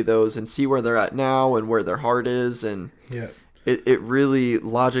of weigh those and see where they're at now and where their heart is, and yeah, it really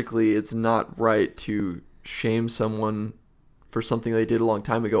logically, it's not right to shame someone for something they did a long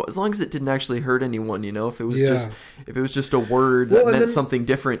time ago, as long as it didn't actually hurt anyone. You know, if it was just a word that meant something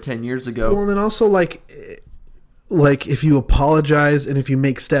different 10 years ago. Well, and then also like if you apologize and if you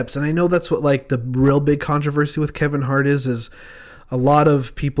make steps, and I know that's what like the real big controversy with Kevin Hart is a lot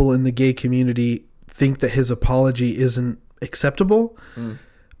of people in the gay community think that his apology isn't acceptable,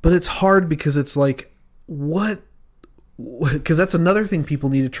 but it's hard because it's like, because that's another thing people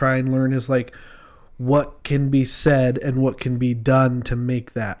need to try and learn is like what can be said and what can be done to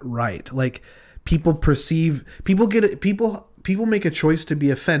make that right. Like people make a choice to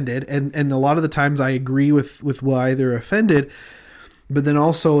be offended, and a lot of the times I agree with why they're offended, but then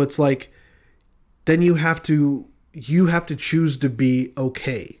also it's like, then you have to choose to be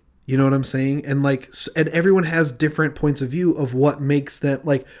okay. You know what I'm saying? And like, and everyone has different points of view of what makes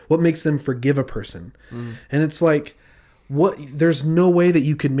them forgive a person. And it's like, there's no way that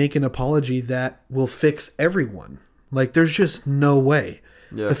you can make an apology that will fix everyone. Like there's just no way.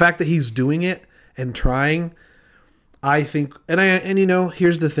 Yeah. The fact that he's doing it and trying, I think, and you know,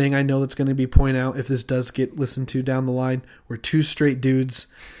 here's the thing I know that's going to be point out if this does get listened to down the line. We're two straight dudes,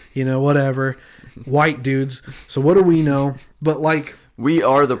 you know, whatever, white dudes. So what do we know? But like, we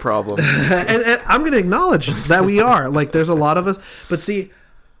are the problem. and I'm going to acknowledge that we are. Like, there's a lot of us. But see,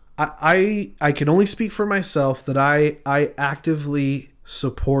 I can only speak for myself that I actively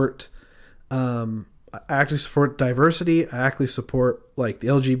support. I actively support diversity. I actively support like the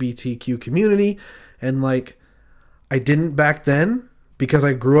LGBTQ community, and like. I didn't back then because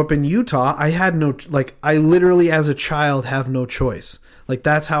I grew up in Utah. I had I literally as a child have no choice. Like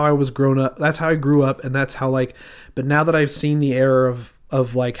that's how I was grown up. That's how I grew up. And that's how but now that I've seen the error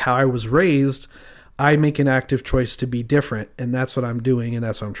of like how I was raised, I make an active choice to be different. And that's what I'm doing. And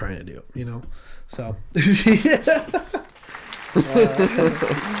that's what I'm trying to do, you know? So.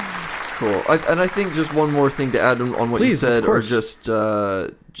 Cool. And I think just one more thing to add on what you said, or just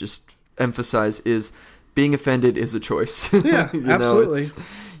emphasize is, being offended is a choice. Yeah, absolutely.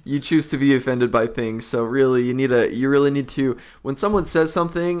 you choose to be offended by things. So really, you really need to, when someone says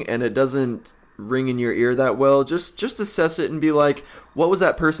something and it doesn't ring in your ear that well, just assess it and be like, what was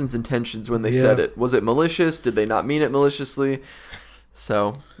that person's intentions when they said it? Was it malicious? Did they not mean it maliciously?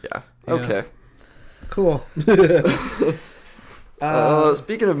 So yeah. Okay. Cool.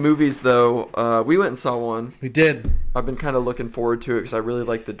 Speaking of movies, though, we went and saw one. We did. I've been kind of looking forward to it because I really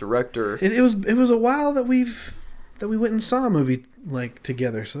like the director. It was a while that we went and saw a movie like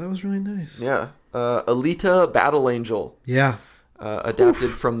together, so that was really nice. Yeah. Alita Battle Angel. Yeah.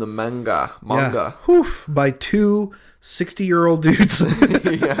 Adapted from the manga. Yeah. By two 60-year-old dudes.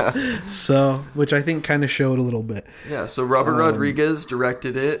 Yeah. So, which I think kind of showed a little bit. Yeah, so Robert Rodriguez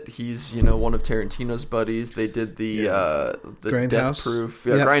directed it. He's, one of Tarantino's buddies. They did the Grindhouse. Death Proof,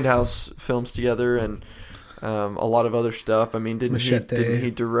 Grindhouse films together, and a lot of other stuff. I mean, didn't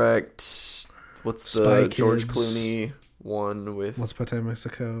he direct what's Spy the George Kids. Clooney one with Once Upon a Time in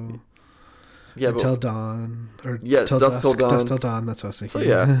Mexico. Yeah, Until Dawn. Or yes, Dusk Till Dawn. Dusk Till Dawn, that's what I was thinking.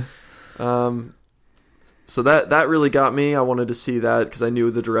 So yeah. So that really got me. I wanted to see that because I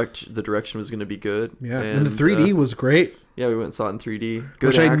knew the direction was going to be good. Yeah, and the 3D was great. Yeah, we went and saw it in 3D. Good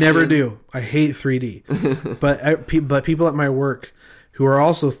which action. I never do. I hate 3D. but people at my work who are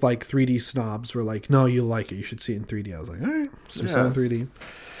also like 3D snobs were like, "No, you'll like it. You should see it in 3D." I was like, "All right, so it's in 3D."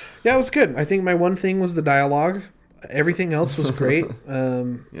 Yeah, it was good. I think my one thing was the dialogue. Everything else was great.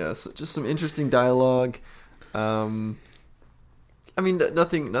 Yeah, so just some interesting dialogue. I mean,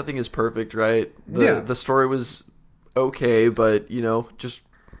 nothing is perfect, right? The story was okay, but just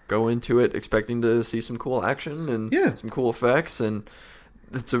go into it expecting to see some cool action and some cool effects, and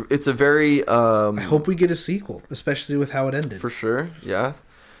it's a very. I hope we get a sequel, especially with how it ended. For sure, yeah.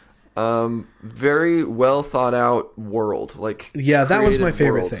 Very well thought out world, like that was my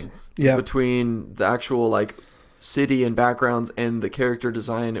favorite world. thing. Yeah, between the actual like city and backgrounds and the character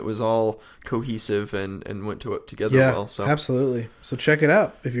design, it was all cohesive and went together well. So absolutely. So check it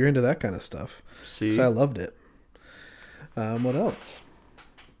out if you're into that kind of stuff. See, so I loved it. What else?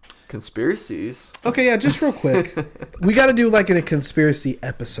 Conspiracies. Okay, yeah, just real quick. We got to do like a conspiracy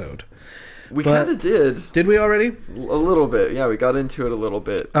episode. We kind of did. Did we already? A little bit. Yeah, we got into it a little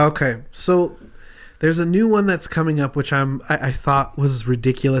bit. Okay, so there's a new one that's coming up, which I thought was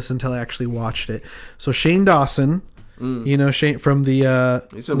ridiculous until I actually watched it. So Shane Dawson, Shane from the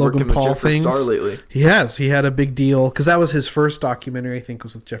he's been Logan working Paul with Jeffree things. Star lately. He has. He had a big deal because that was his first documentary. I think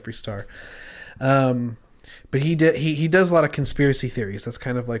was with Jeffree Star. But he does a lot of conspiracy theories. That's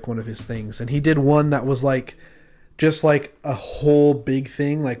kind of like one of his things. And he did one that was like just like a whole big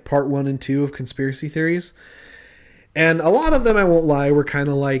thing, like part 1 and 2 of conspiracy theories. And a lot of them, I won't lie, were kind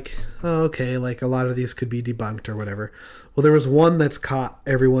of like, oh, okay, like a lot of these could be debunked or whatever. Well, there was one that's caught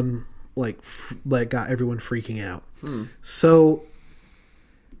everyone, like got everyone freaking out. So,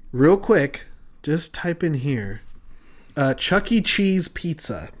 real quick, just type in here, Chuck E. Cheese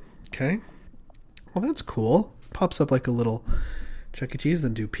pizza. Okay. Well, that's cool. Pops up like a little Chuck E. Cheese,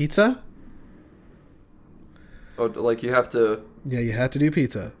 then do pizza. Oh, like you have to... Yeah, you have to do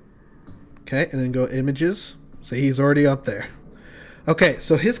pizza. Okay, and then go images. So he's already up there. Okay,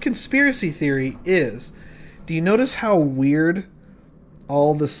 so his conspiracy theory is, do you notice how weird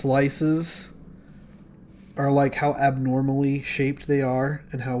all the slices are, like how abnormally shaped they are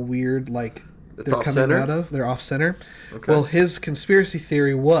and how weird like they're coming out of? They're off center. Okay. Well, his conspiracy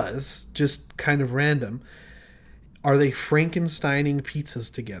theory was just kind of random. Are they Frankensteining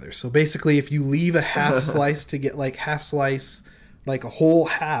pizzas together? So basically, if you leave a half slice to get like half slice, like a whole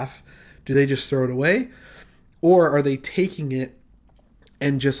half, do they just throw it away? Or are they taking it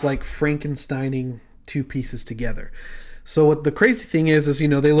and just like Frankensteining two pieces together? So what the crazy thing is they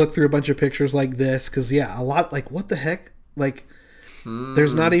look through a bunch of pictures like this because a lot like what the heck, like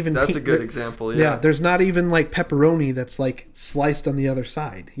there's not even that's a good example. Yeah, there's not even like pepperoni that's like sliced on the other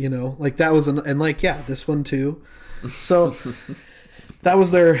side. Like that was this one too. So that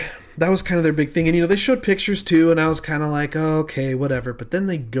was kind of their big thing, and they showed pictures too, and I was kind of like, oh, okay, whatever. But then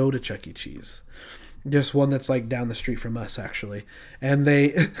they go to Chuck E. Cheese. Just one that's like down the street from us, actually. And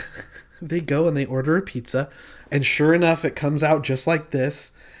they go and they order a pizza. And sure enough, it comes out just like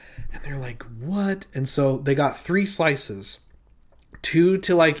this. And they're like, what? And so they got 3 slices. 2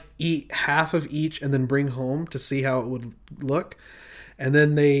 to like eat half of each and then bring home to see how it would look. And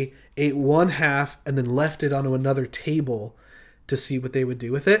then they ate 1 half and then left it onto another table to see what they would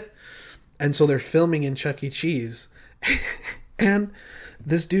do with it. And so they're filming in Chuck E. Cheese. And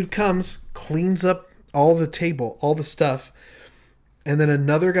this dude comes, cleans up all the table, all the stuff, and then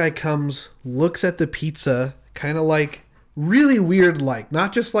another guy comes, looks at the pizza, kind of like really weird, like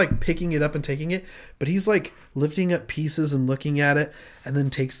not just like picking it up and taking it, but he's like lifting up pieces and looking at it, and then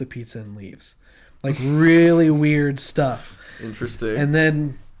takes the pizza and leaves. Like, really weird stuff. Interesting. And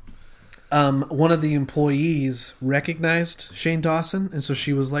then one of the employees recognized Shane Dawson, and so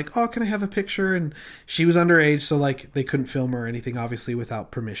she was like, "Oh, can I have a picture?" And she was underage, so like they couldn't film her or anything, obviously,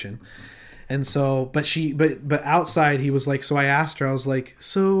 without permission. And so, but outside he was like, so I asked her, I was like,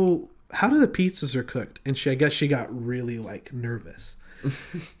 "So how do the pizzas are cooked?" And I guess she got really like nervous.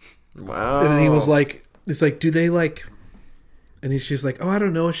 Wow. And he was like, "It's like, do they like?" And she's like, "Oh, I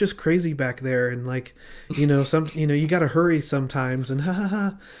don't know. It's just crazy back there, and like, you know, you got to hurry sometimes, and ha ha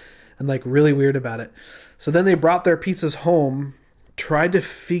ha." And like really weird about it. So then they brought their pizzas home, tried to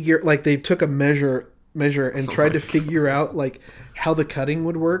figure, like they took a measure and tried to figure out like how the cutting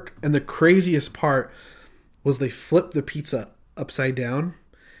would work. And the craziest part was they flipped the pizza upside down.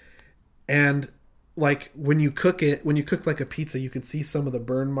 And like when you cook like a pizza, you can see some of the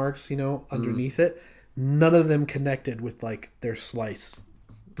burn marks, underneath it. None of them connected with like their slice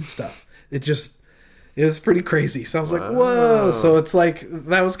stuff. It was pretty crazy. So I was like, whoa. So it's like,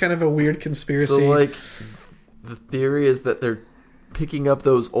 that was kind of a weird conspiracy. So like, the theory is that they're picking up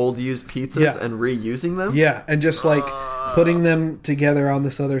those old used pizzas and reusing them? Yeah, and just like putting them together on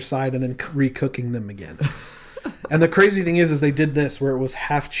this other side and then re-cooking them again. And the crazy thing is they did this where it was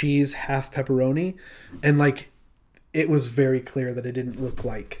half cheese, half pepperoni. And like, it was very clear that it didn't look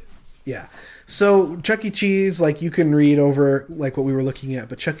like, So Chuck E. Cheese, like you can read over like what we were looking at,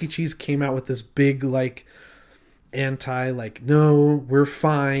 but Chuck E. Cheese came out with this big like no, we're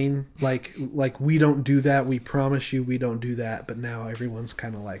fine. Like we don't do that. We promise you we don't do that. But now everyone's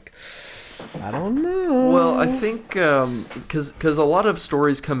kind of like, I don't know. Well, I think because a lot of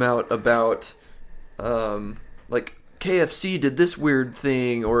stories come out about like KFC did this weird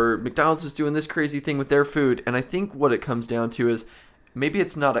thing or McDonald's is doing this crazy thing with their food. And I think what it comes down to is maybe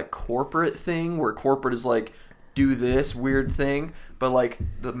it's not a corporate thing where corporate is like, do this weird thing, but like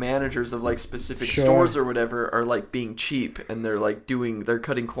the managers of like specific stores or whatever are like being cheap and they're like they're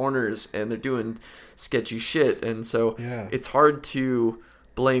cutting corners and they're doing sketchy shit. And so it's hard to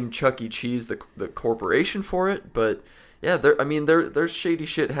blame Chuck E. Cheese, the corporation, for it, but yeah, there's shady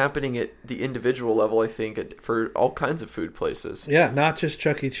shit happening at the individual level, I think, for all kinds of food places. Yeah, not just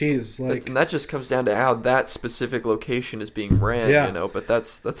Chuck E. Cheese. And that just comes down to how that specific location is being ran, but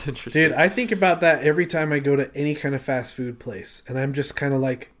that's interesting. Dude, I think about that every time I go to any kind of fast food place, and I'm just kind of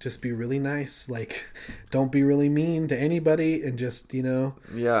like, just be really nice. Like, don't be really mean to anybody, and just,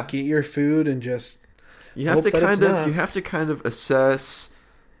 get your food and just you have to kind of assess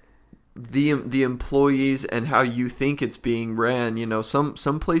the employees and how you think it's being ran.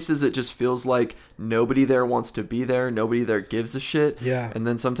 Some places it just feels like nobody there wants to be there, nobody there gives a shit. And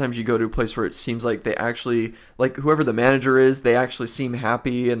then sometimes you go to a place where it seems like they actually, like whoever the manager is, they actually seem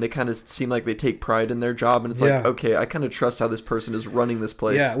happy and they kind of seem like they take pride in their job, and it's like, okay, I kind of trust how this person is running this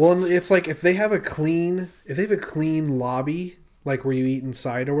place. Well, it's like if they have a clean lobby, like where you eat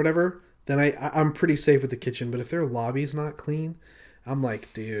inside or whatever, then I'm pretty safe with the kitchen. But if their lobby's not clean, I'm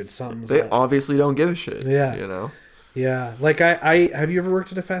like, dude, something's They up. obviously don't give a shit. Yeah. Yeah. Like, I have you ever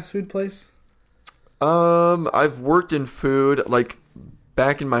worked at a fast food place? I've worked in food. Like,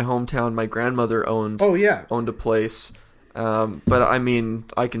 back in my hometown, my grandmother owned a place. But I mean,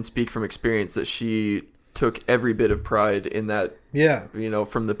 I can speak from experience that she took every bit of pride in that. Yeah.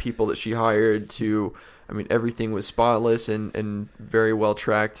 From the people that she hired to, I mean, everything was spotless and very well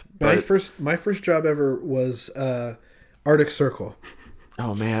tracked. But my first job ever was Arctic Circle.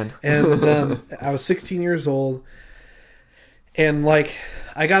 Oh man. And I was 16 years old, and like,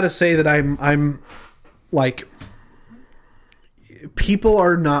 I gotta say that I'm like, people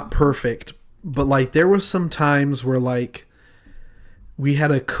are not perfect, but like there was some times where like we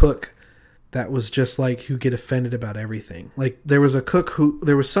had a cook that was just like, who get offended about everything. Like there was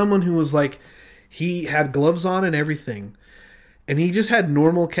someone who was like, he had gloves on and everything, and he just had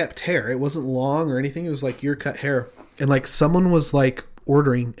normal kept hair. It wasn't long or anything. It was like your cut hair. And like someone was like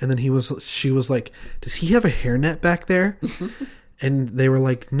ordering, and then she was like, does he have a hairnet back there? And they were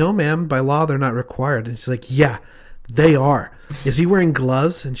like, no ma'am, by law they're not required. And she's like, yeah, they are. Is he wearing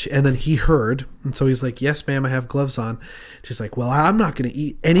gloves? And then he heard, and so he's like, yes ma'am, I have gloves on. She's like, well, I'm not going to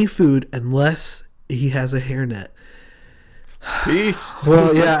eat any food unless he has a hairnet. Peace.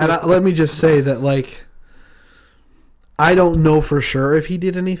 Well, yeah, and let me just say that, like, I don't know for sure if he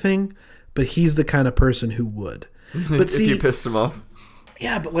did anything, but he's the kind of person who would. But see, if you pissed him off.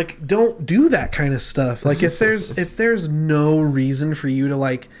 Yeah, but like, don't do that kind of stuff. Like, if there's no reason for you to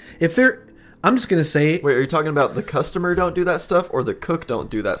like, I'm just gonna say. Wait, are you talking about the customer don't do that stuff, or the cook don't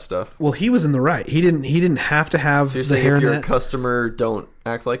do that stuff? Well, he was in the right. He didn't have to have so you're the saying hairnet. If you're a customer, don't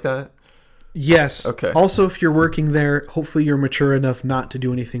act like that. Yes. Okay. Also, if you're working there, hopefully you're mature enough not to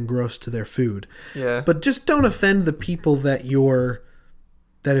do anything gross to their food. Yeah. But just don't offend the people that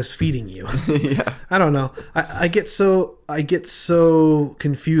is feeding you. Yeah. I don't know. I get so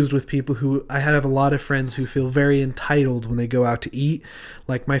confused with people who I have a lot of friends who feel very entitled when they go out to eat.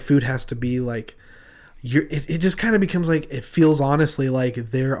 Like my food has to be like it just kind of becomes like it feels honestly like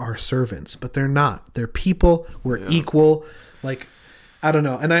there are servants, but they're not. They're people. We're equal. Like I don't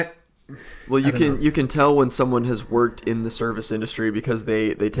know. And well, you can tell when someone has worked in the service industry because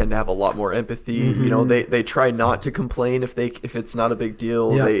they tend to have a lot more empathy. Mm-hmm. You know, they try not to complain if it's not a big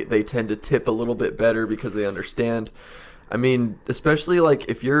deal. Yeah. They tend to tip a little bit better because they understand. I mean, especially like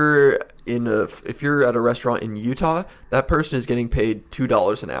if you're at a restaurant in Utah, that person is getting paid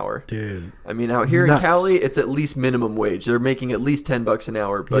 $2 an hour. dude. I mean, out here Nuts. in Cali, it's at least minimum wage. They're making at least $10 an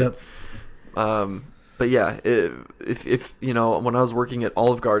hour, but But yeah, if you know, when I was working at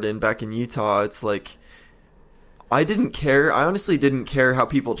Olive Garden back in Utah, it's like I didn't care. I honestly didn't care how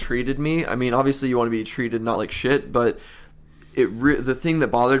people treated me. I mean, obviously you want to be treated not like shit, but the thing that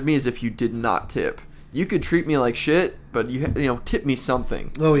bothered me is if you did not tip. You could treat me like shit, but you know, tip me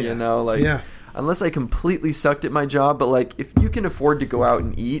something. Oh yeah. You know, like unless I completely sucked at my job, but like if you can afford to go out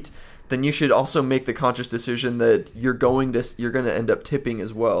and eat, then you should also make the conscious decision that you're going to end up tipping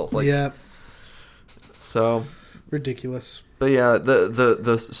as well. Like, yeah. So ridiculous. But yeah,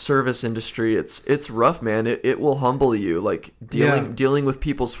 the service industry, it's rough, man. It will humble you, like dealing with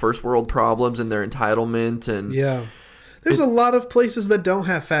people's first world problems and their entitlement and There's a lot of places that don't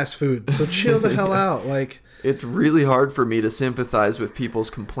have fast food, so chill the hell out. Like it's really hard for me to sympathize with people's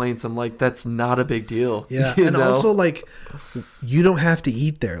complaints. I'm like, that's not a big deal. Yeah, and also like you don't have to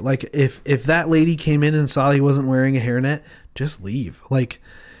eat there. Like if that lady came in and saw he wasn't wearing a hairnet, just leave. Like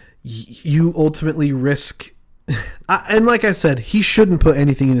you ultimately risk. And like I said, he shouldn't put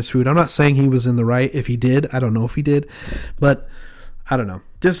anything in his food. I'm not saying he was in the right. If he did, I don't know if he did, but I don't know.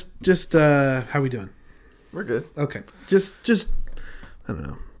 Just how we doing? We're good. Okay. Just I don't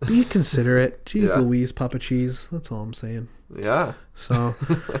know. Be considerate. Jeez Louise, Papa Cheese. That's all I'm saying. Yeah. So,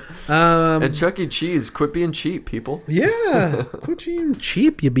 and Chuck E. Cheese, quit being cheap, people. Yeah, quit being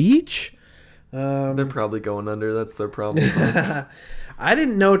cheap, you beach. They're probably going under. That's their problem. I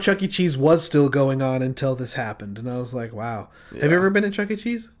didn't know Chuck E. Cheese was still going on until this happened, and I was like, wow. Yeah. Have you ever been to Chuck E.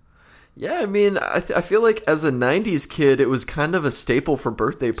 Cheese? Yeah, I mean, I feel like as a 90s kid, it was kind of a staple for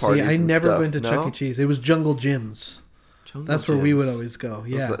birthday parties. See, I never went to Chuck E. Cheese. It was Jungle Gyms. That's where we would always go.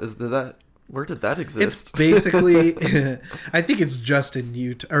 Yeah. Where did that exist? It's basically, I think it's just in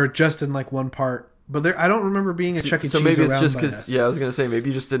Utah, or just in like one part. But I don't remember being a Chuck E. Cheese around. So maybe it's just because, I was going to say, maybe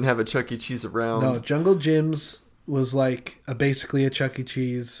you just didn't have a Chuck E. Cheese around. No, Jungle Gyms was like basically a Chuck E.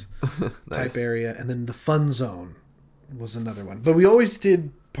 Cheese type area. And then the Fun Zone was another one. But we always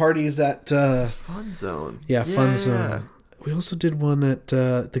did parties at... Fun Zone. Yeah, Fun Zone. We also did one at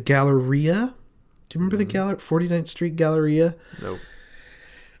the Galleria. Do you remember the 49th Street Galleria? Nope.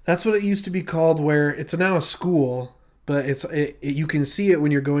 That's what it used to be called, where it's now a school, but you can see it when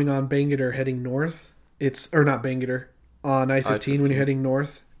you're going on Bangor heading north. Or not Bangor, on I-15 when you're heading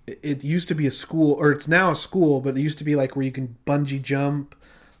north. It used to be a school, or it's now a school, but it used to be like where you can bungee jump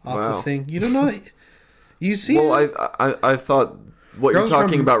off the thing. You don't know? You see it? Well, I thought what you're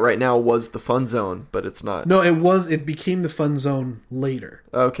talking about right now was the Fun Zone, but it's not. No, it became the Fun Zone later.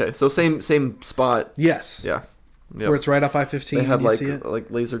 Okay, so same spot. Yes. Yeah. Yep. Where it's right off I-15. They had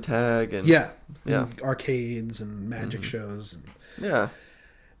like laser tag and and arcades and magic shows. And,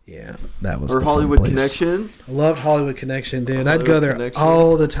 yeah, that was or the Hollywood fun place. Connection. I loved Hollywood Connection, dude. I'd go there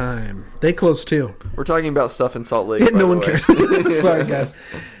all the time. They closed too. We're talking about stuff in Salt Lake. Yeah, no one cares. Sorry, guys.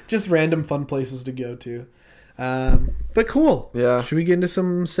 Just random fun places to go to. But cool. Yeah. Should we get into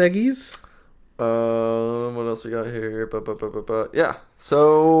some seggies? What else we got here? Yeah.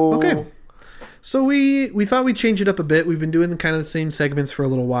 So okay. So we thought we'd change it up a bit. We've been doing kind of the same segments for a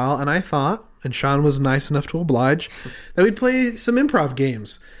little while, and I thought, and Sean was nice enough to oblige, that we'd play some improv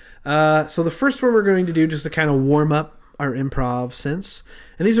games. So the first one we're going to do, just to kind of warm up our improv sense,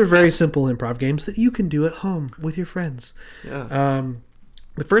 and these are very simple improv games that you can do at home with your friends. Yeah.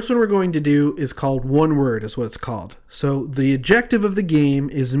 The first one we're going to do is called One Word, is what it's called. So the objective of the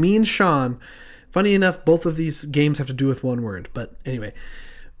game is me and Sean. Funny enough, both of these games have to do with one word, but anyway.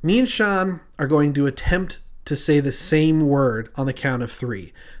 Me and Sean are going to attempt to say the same word on the count of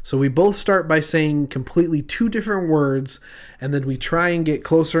 3. So we both start by saying completely 2 different words, and then we try and get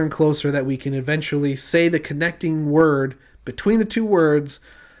closer and closer that we can eventually say the connecting word between the 2 words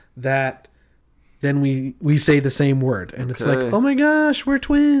that then we say the same word. And it's like, oh my gosh, we're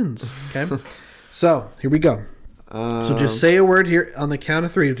twins. Okay. So here we go. So just say a word here on the count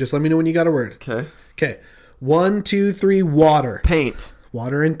of 3. Just let me know when you got a word. Okay. Okay. 1, 2, 3, water. Paint.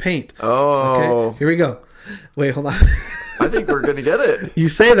 Water and paint. Oh. Okay, here we go. Wait, hold on. I think we're going to get it. You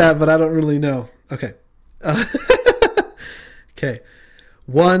say that, but I don't really know. Okay. Okay.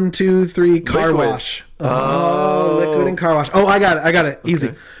 1, 2, 3, car Liquid. wash. Oh, liquid and car wash. Oh, I got it.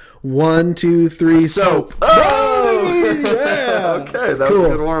 Easy. 1, 2, 3, soap. Oh! Yeah. Okay, that was a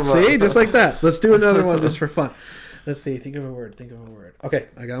good warm-up. See, just like that. Let's do another one just for fun. Let's see. Think of a word. Okay,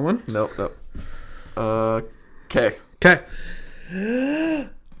 I got one. Nope. Okay. Okay.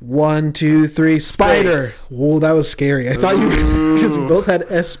 1, 2, 3, spider. Space. Whoa, that was scary. I thought you because we both had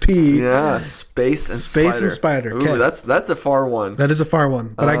SP. Yeah, space and spider. Okay. Ooh, that's a far one. That is a far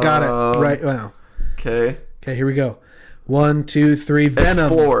one, but I got it right now. Okay. Okay, here we go. 1, 2, 3, venom.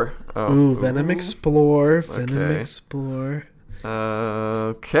 Explore. Oh. Ooh, venom explore. Venom Okay. explore.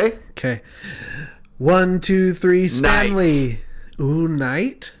 Okay. Okay. 1, 2, 3, Stanley. Ooh,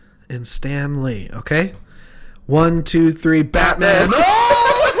 night and Stanley. Okay. 1, 2, 3, Batman.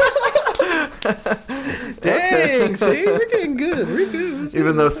 Dang, see, we're getting good. We're good.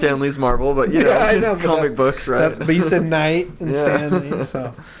 Even though Stanley's Marvel, but you know, I know, but comic books, right? But you said night and Yeah. Stanley,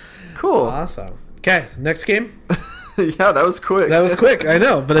 so Cool. awesome. Okay, next game. Yeah, that was quick. That was quick, I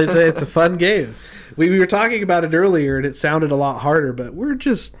know, but it's a fun game. We were talking about it earlier, and it sounded a lot harder, but we're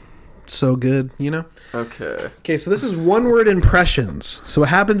just so good, you know? Okay. Okay, so this is one-word impressions. So what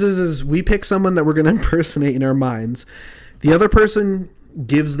happens is we pick someone that we're going to impersonate in our minds. The other person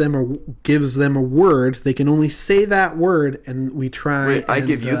gives them a word. They can only say that word, and we try. Wait, I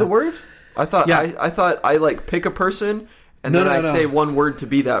give you the word? I thought yeah. I thought I like pick a person and No, then no, I no. say one word to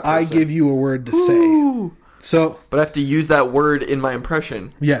be that person. I give you a word to say. Ooh. So But I have to use that word in my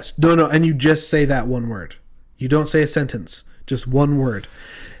impression. yes, no, and you just say that one word. You don't say a sentence, just one word.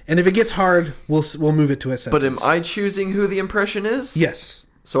 And if it gets hard, we'll move it to a sentence. But am I choosing who the impression is? Yes.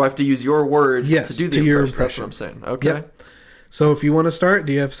 So I have to use your word Yes, to do the to your impression. That's what I'm saying. Okay. Yep. So if you want to start,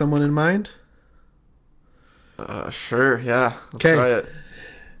 do you have someone in mind? Sure, yeah. Let's 'Kay. try it.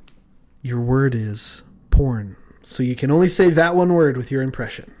 Your word is porn. So you can only say that one word with your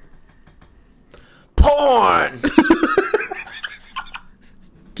impression. Porn!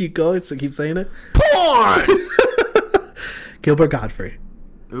 Keep going, so keep saying it. Porn! Gilbert Godfrey.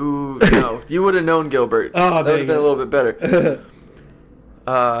 Ooh, no. You would have known Gilbert. Oh, that there would have you been a go. little bit better.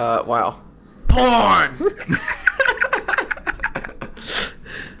 Wow. Porn!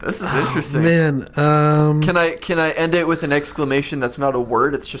 This is interesting. Man, Can I end it with an exclamation that's not a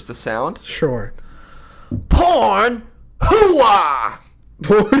word, it's just a sound? sure. Porn! Hooah!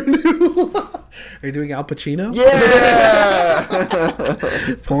 Porn. Are you doing Al Pacino? Yeah!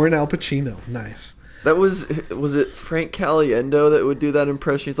 Porn Al Pacino. Nice. That was it Frank Caliendo that would do that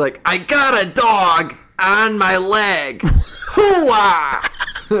impression? He's like, I got a dog on my leg. Hooah! I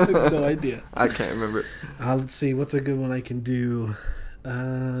have no idea. I can't remember. Let's see. What's a good one I can do?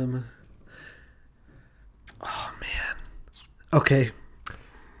 Oh, man. Okay.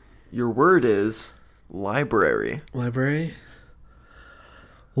 Your word is library. Library.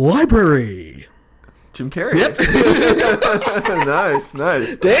 Library. Jim Carrey. Yep.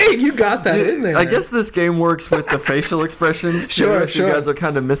 Nice. Dang, you got that in there. I guess this game works with the facial expressions too, Sure, so you guys are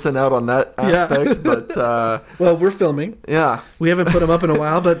kind of missing out on that aspect. But Well, we're filming. yeah, We haven't put them up in a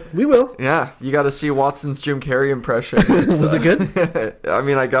while, but we will. you got to see Watson's Jim Carrey impression. Was it good? I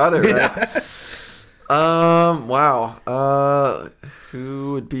mean, I got it right. Wow.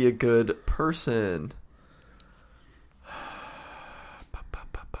 Who would be a good person?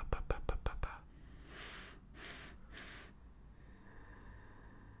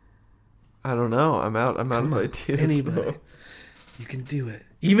 I don't know. I'm out of ideas. Anybody. You can do it.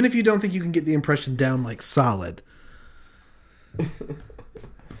 Even if you don't think you can get the impression down like solid.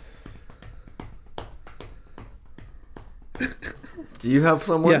 Do you have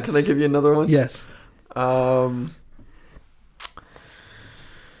someone? Yes. Can I give you another one? Yes.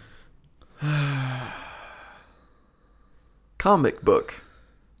 Comic book.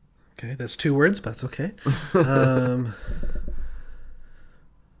 Okay, that's 2 words, but that's okay.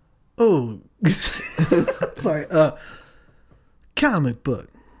 Oh. Sorry. Comic book.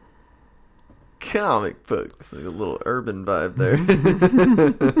 Comic book. It's like a little urban vibe there.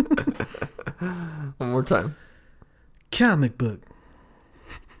 One more time. Comic book.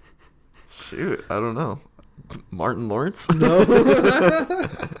 Shoot, I don't know. Martin Lawrence? No.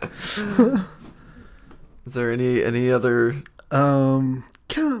 Is there any other? I'll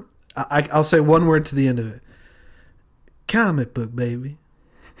say one word to the end of it. Comic book, baby.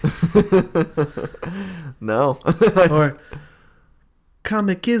 No. Or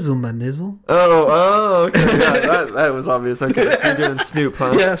Comic Izzle, my nizzle. Oh, okay. Yeah, that was obvious. Okay, so you're doing Snoop,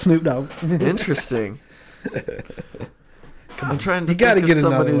 huh? Yeah, Snoop Dogg. Interesting. I'm trying to You gotta think get of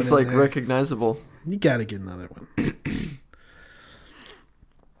another somebody who's one in like there. recognizable. You gotta get another one.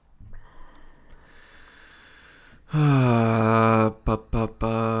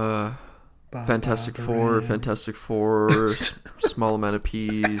 Fantastic Four, Fantastic Four, Small Amount of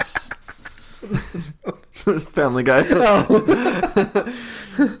Peas, Family Guy. Oh.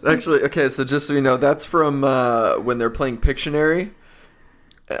 Actually, okay, so just so you know, that's from when they're playing Pictionary.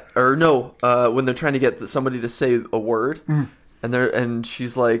 Or no, when they're trying to get somebody to say a word, and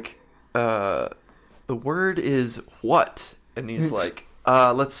she's like, the word is what? And he's like,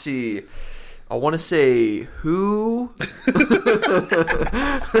 let's see. I want to say who.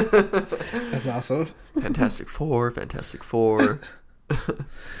 That's awesome. Fantastic Four. Who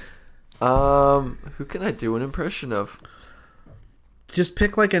can I do an impression of? Just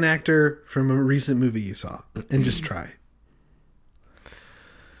pick like an actor from a recent movie you saw and just try.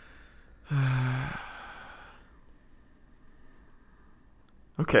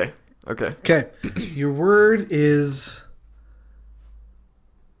 Okay. Okay. Your word is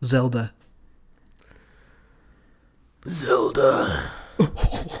Zelda. This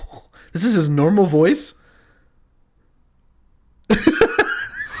is his normal voice? This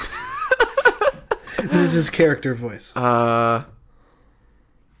is his character voice.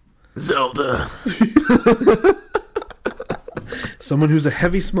 Zelda. Someone who's a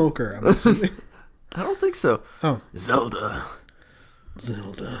heavy smoker, I'm assuming. I don't think so. Oh. Zelda.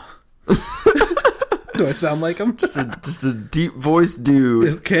 Do I sound like him? Just a deep voiced dude.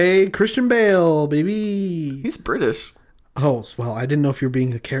 Okay, Christian Bale, baby. He's British. Oh, well, I didn't know if you were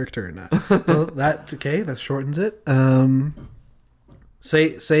being a character or not. Well, that shortens it.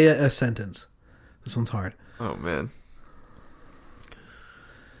 Say a sentence. This one's hard. Oh, man.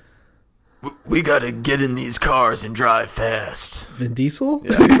 We gotta get in these cars and drive fast. Vin Diesel?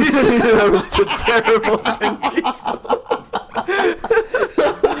 Yeah. That was the terrible Vin Diesel.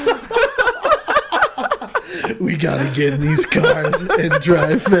 We gotta get in these cars and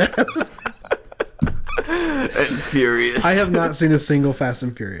drive fast. And furious. I have not seen a single Fast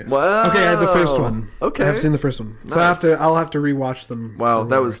and Furious. Wow. Okay, I had the first one. Okay. I have seen the first one. So Nice. I'll have to rewatch them. Wow, for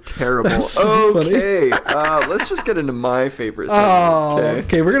that more. was terrible. That's so Okay, let's just get into my favorite segment. Oh, Okay.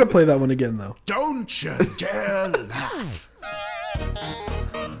 okay. We're gonna play that one again though. Don't you dare laugh.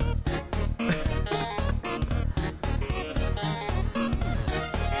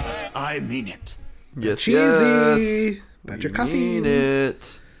 I mean it. Yes, Cheesy. yes. Bet your We coffee. mean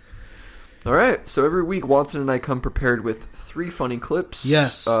it. All right, so every week Watson and I come prepared with 3 funny clips.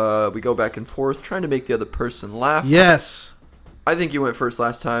 Yes. We go back and forth trying to make the other person laugh. Yes. I think you went first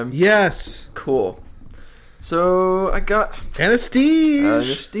last time. Yes. Cool. So I got Anesthesia.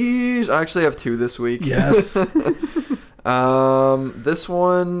 Anesthesia. I actually have 2 this week. Yes. This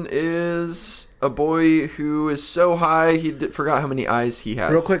one is a boy who is so high he forgot how many eyes he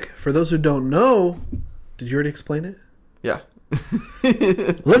has. Real quick, for those who don't know, did you already explain it? Yeah.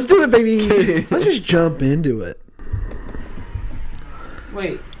 Let's do it, baby. Let's just jump into it.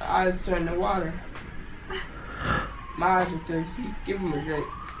 Wait, eyes are in the water. My eyes are thirsty. Give them a drink.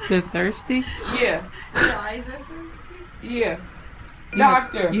 They're thirsty? Yeah. Your eyes are thirsty? Yeah. You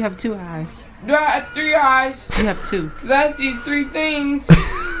have- Doctor. You have 2 eyes. Do I have 3 eyes? You have 2. 'Cause I see 3 things.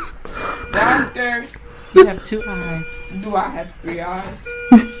 Doctor. You have 2 eyes. Do I have 3 eyes?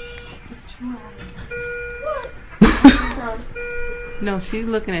 No, she's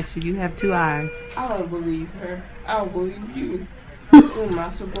looking at you. You have 2 eyes. I don't believe her. I don't believe you. Who am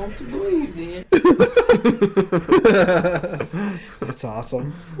I supposed to believe then? That's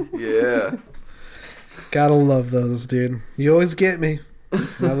awesome. Yeah. Gotta love those, dude. You always get me.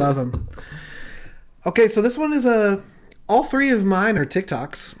 I love them. Okay, so this one is all 3 of mine are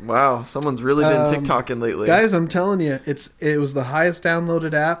TikToks. Wow, someone's really been TikToking lately. Guys, I'm telling you, it was the highest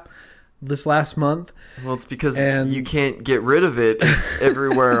downloaded app this last month. Well, it's because And- you can't get rid of it. It's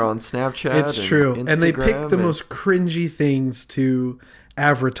everywhere on Snapchat. It's and true. Instagram And they pick the and- most cringy things to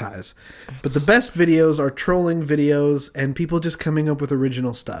advertise. But the best videos are trolling videos and people just coming up with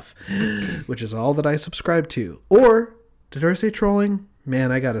original stuff, which is all that I subscribe to. Or, did I say trolling?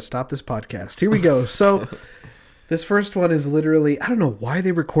 Man, I got to stop this podcast. Here we go. So, this first one is literally, I don't know why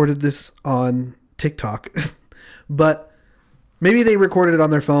they recorded this on TikTok, but maybe they recorded it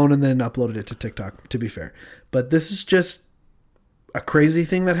on their phone and then uploaded it to TikTok, to be fair. But this is just a crazy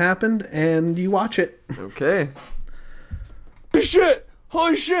thing that happened, and you watch it. Okay. Holy shit!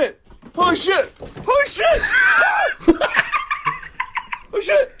 Holy shit! Holy shit! Holy shit! Holy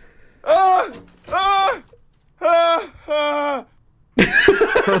shit!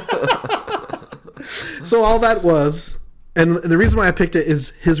 So all that was, and the reason why I picked it is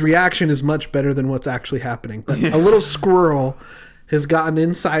his reaction is much better than what's actually happening. But a little squirrel has gotten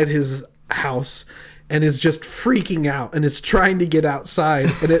inside his house and is just freaking out and is trying to get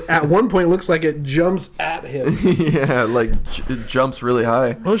outside. And it at one point looks like it jumps at him. Yeah, like it jumps really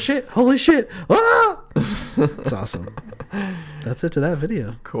high. Oh shit! Holy shit! Ah! It's awesome. That's it to that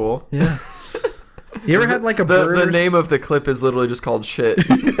video. Cool. Yeah. You ever had like a bird? The name of the clip is literally just called shit.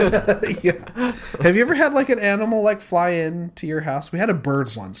 Yeah. Have you ever had like an animal like fly into your house? We had a bird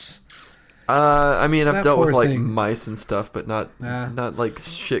once. I mean, I've That dealt with poor like thing. mice and stuff, but not like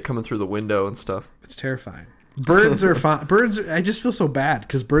shit coming through the window and stuff. It's terrifying. Birds are fine. Birds, I just feel so bad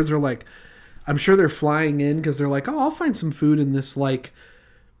because birds are like, I'm sure they're flying in because they're like, oh, I'll find some food in this like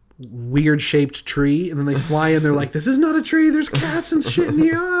weird shaped tree, and then they fly in. They're like, this is not a tree. There's cats and shit in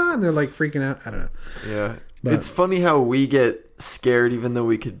here, and they're like freaking out. I don't know. Yeah, But- it's funny how we get scared, even though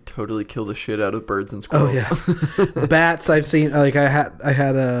we could totally kill the shit out of birds and squirrels. Oh yeah, bats. I've seen like I had a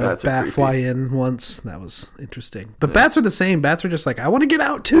Bats are bat creepy. fly in once. That was interesting. But bats are the same. Bats are just like, I want to get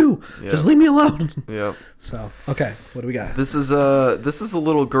out too. Yeah. Just leave me alone. Yeah. So okay, what do we got? This is a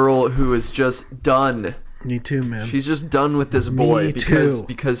little girl who is just done. Me too, man. She's just done with this boy Me because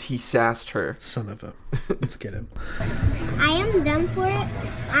too. he sassed her. Son of a. Let's get him. I am done for it.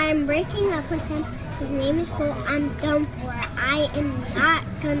 I am breaking up with him. His name is Cole. I'm done for it. I am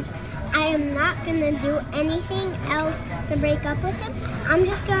not gonna do anything else to break up with him. I'm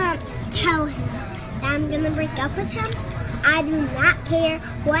just gonna tell him that I'm gonna break up with him. I do not care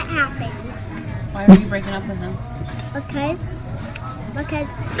what happens Why are you breaking up with him? because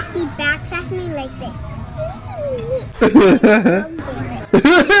he backsats me like this.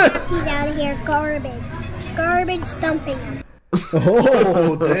 He's out of here. Garbage dumping him.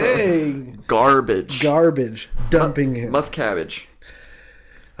 Oh dang! Garbage. Dumping him. Muff cabbage.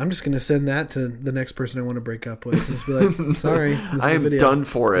 I'm just gonna send that to the next person I want to break up with. Just be like, sorry, this is I the am video. done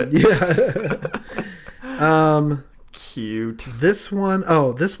for it. Yeah. Cute. This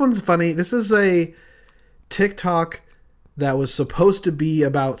one's funny. This is a TikTok that was supposed to be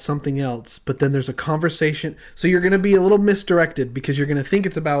about something else, but then there's a conversation. So you're going to be a little misdirected because you're going to think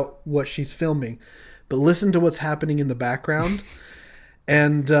it's about what she's filming. But listen to what's happening in the background.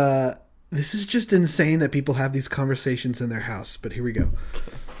 And this is just insane that people have these conversations in their house. But here we go.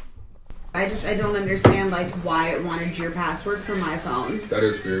 I don't understand like why it wanted your password for my phone. That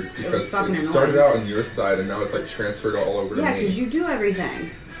is weird because fucking it started annoying. out on your side and now it's like transferred all over to Yeah, me. because you do everything.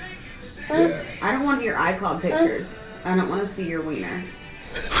 Yeah, I don't want your iCloud pictures. I don't want to see your wiener.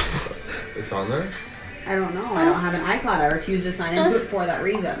 it's on there. I don't know. I don't have an iCloud. I refuse to sign into it for that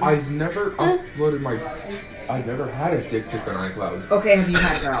reason. I've never uploaded my. I've never had a dick pic on iCloud. Okay, have you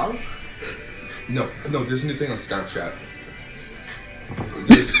had girls? No, there's a new thing on Snapchat.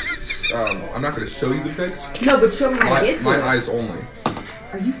 There's, I'm not gonna show you the pics. No, but show me how to get to My it. eyes only.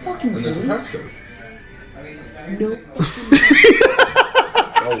 Are you fucking And there's a kidding? passcode. No.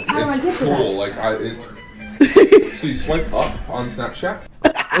 Oh, How do I it's get to cool. that? Like it's. So you swipe up on Snapchat.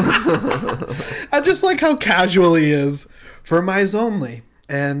 I just like how casual he is. For my eyes only.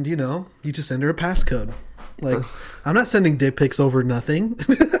 And, you know, you just enter a passcode. Like, I'm not sending dick pics over nothing.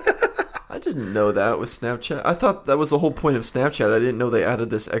 I didn't know that with Snapchat. I thought that was the whole point of Snapchat. I didn't know they added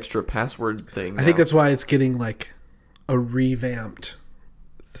this extra password thing. I think now. that's why it's getting like a revamped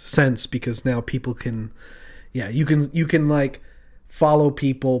sense, because now people can, you can like follow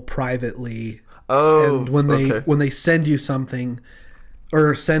people privately, and when they send you something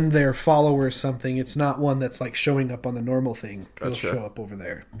or send their followers something, it's not one that's like showing up on the normal thing. Gotcha. It'll show up over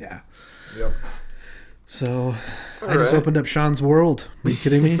there. Yeah. Yep. So I just right. opened up Sean's world. Are you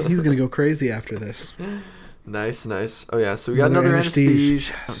kidding me? He's gonna go crazy after this. Nice. Oh yeah, so we got Another another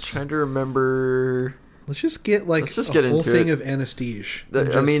anesthesia. anesthesia. Yes. I'm trying to remember. Let's just get like Let's just a get whole into thing it. of anesthesia. I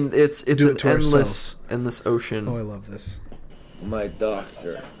and mean, just it's do an it to ourselves. endless ocean. Oh, I love this. My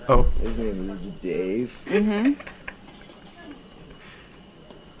doctor. Oh. His name is Dave.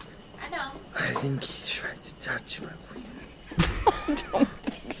 I think he tried to touch my wiener.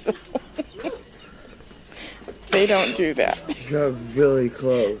 They don't do that. He got really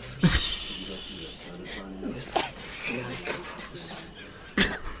close. Really close.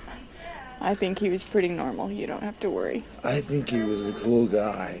 I think he was pretty normal. You don't have to worry. I think he was a cool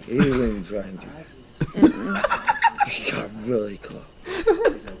guy. He wasn't even trying to. He got really close.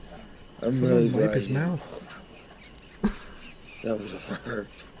 I'm really Someone wipe glad his he- mouth. That was a first.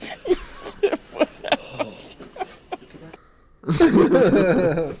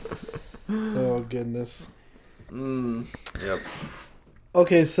 Oh goodness. Yep.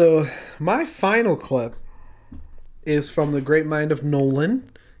 Okay, so my final clip is from the great mind of Nolan.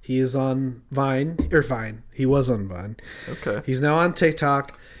 He is on Vine. He was on Vine. Okay. He's now on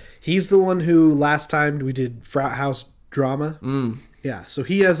TikTok. He's the one who last time we did Frat House Drama. Yeah, so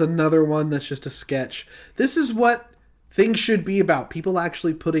he has another one that's just a sketch. This is what things should be about. People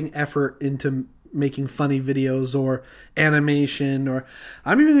actually putting effort into making funny videos or animation, or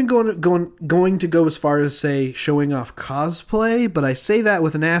I'm even going to go as far as say showing off cosplay, but I say that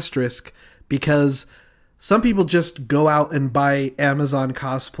with an asterisk because some people just go out and buy Amazon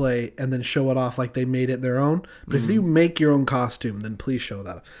cosplay and then show it off like they made it their own. But if you make your own costume, then please show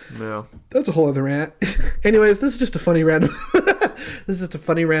that. Yeah. That's a whole other rant. Anyways, this is just a funny random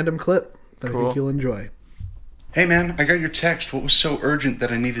clip that I think you'll enjoy. Hey man, I got your text. What was so urgent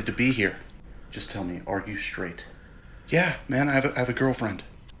that I needed to be here? Just tell me, are you straight? Yeah, man, I have a girlfriend.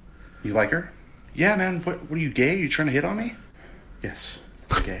 You like her? Yeah, man, what are you, gay? Are you trying to hit on me? Yes,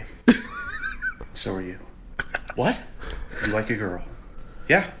 I'm gay. So are you. What? You like a girl?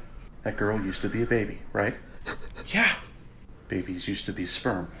 Yeah. That girl used to be a baby, right? Yeah. Babies used to be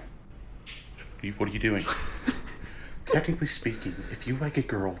sperm. What are you doing? Technically speaking, if you like a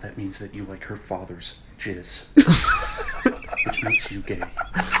girl, that means that you like her father's jizz. Which makes you gay.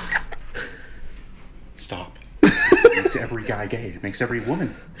 Stop. It makes every guy gay. It makes every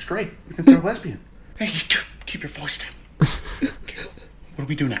woman straight. You can throw lesbian. Hey, keep your voice down. Okay. What do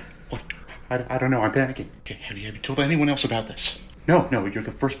we do now? What? I don't know. I'm panicking. Okay, have you told anyone else about this? No, you're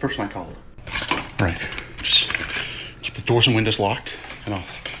the first person I called. All right. Just keep the doors and windows locked, and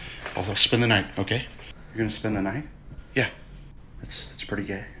I'll spend the night, okay? You're gonna spend the night? Yeah. That's pretty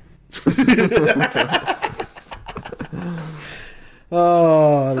gay.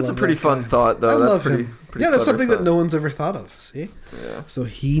 Oh, that's a pretty fun thought, though. That's pretty yeah, that's something that no one's ever thought of. See? Yeah. So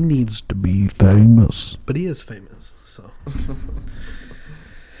he needs to be famous, but he is famous. So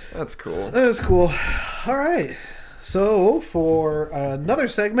that's cool. That is cool. All right. So for another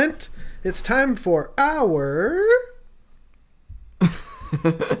segment, it's time for our.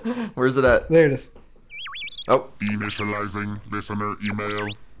 Where's it at? There it is. Oh. Initializing listener email.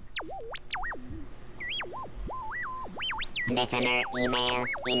 Listener email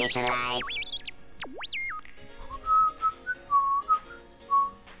initialized.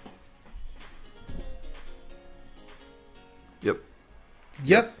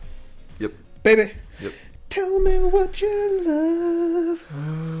 Yep. Baby. Yep. Tell me what you love.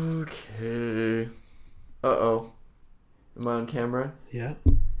 Okay. Uh-oh. Am I on camera? Yeah.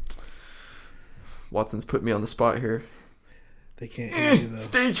 Watson's put me on the spot here. They can't hear you, though.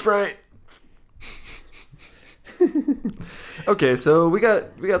 Stage fright. Okay, so we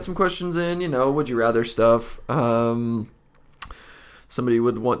got some questions in, would you rather stuff. Somebody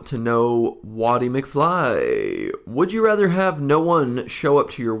would want to know, Waddy McFly, would you rather have no one show up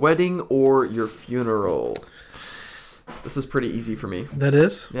to your wedding or your funeral? This is pretty easy for me. That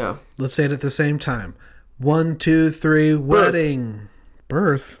is? Yeah. Let's say it at the same time. 1, 2, 3, wedding.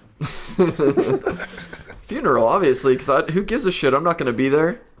 Birth. Funeral, obviously, because who gives a shit? I'm not going to be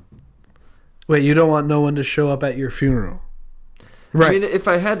there. Wait, you don't want no one to show up at your funeral? Right. I mean, if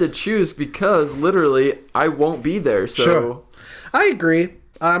I had to choose, because literally I won't be there, so... Sure. I agree.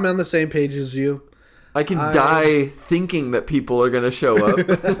 I'm on the same page as you. I can die thinking that people are going to show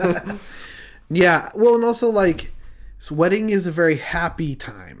up. Yeah. Well, and also, so wedding is a very happy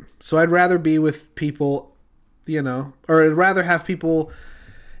time. So I'd rather be with people, or I'd rather have people,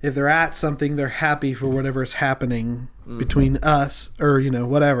 if they're at something, they're happy for whatever's happening between us or,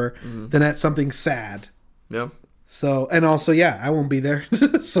 whatever, than at something sad. Yeah. So, and also, I won't be there.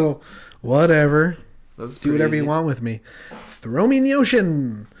 So, whatever. Do whatever you want with me. Throw me in the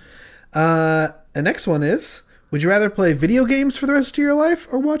ocean. The next one is, would you rather play video games for the rest of your life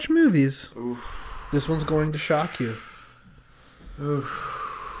or watch movies? Oof. This one's going to shock you.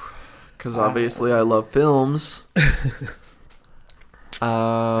 Because obviously I love films.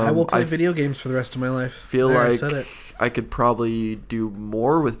 I will play video games for the rest of my life. Feel like I could probably do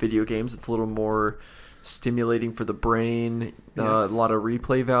more with video games. It's a little more stimulating for the brain. A lot of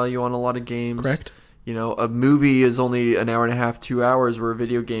replay value on a lot of games. Correct. A movie is only an hour and a half, 2 hours, where a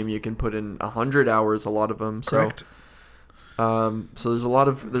video game you can put in 100 hours, a lot of them. Correct. So there's a lot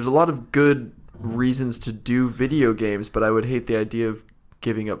of good reasons to do video games, but I would hate the idea of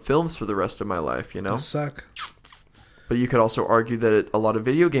giving up films for the rest of my life, Those suck. But you could also argue that a lot of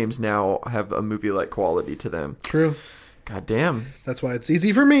video games now have a movie-like quality to them. True. God damn. That's why it's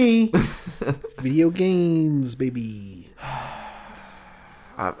easy for me. Video games, baby.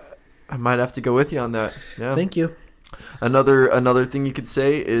 I might have to go with you on that. Yeah. Thank you. Another thing you could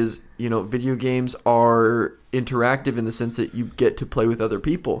say is, video games are interactive in the sense that you get to play with other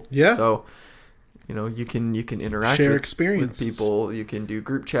people. Yeah. So, you know, you can interact Share with experiences. people. You can do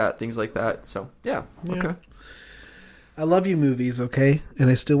group chat, things like that. So yeah. Okay. I love you movies, okay? And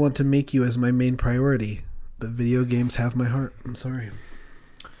I still want to make you as my main priority. But video games have my heart. I'm sorry.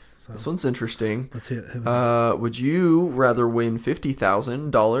 So, this one's interesting. Let's hit it. Would you rather win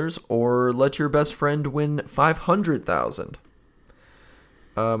 $50,000 or let your best friend win $500,000?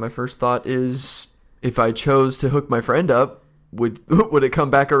 My first thought is, if I chose to hook my friend up, would it come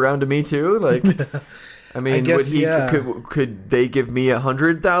back around to me too? Like, I mean, could they give me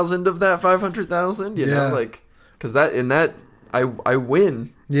 100,000 of that 500,000? You know, like, because I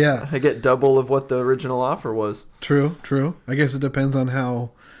win. Yeah, I get double of what the original offer was. True. I guess it depends on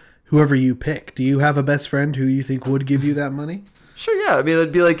whoever you pick. Do you have a best friend who you think would give you that money? Sure, yeah. I mean,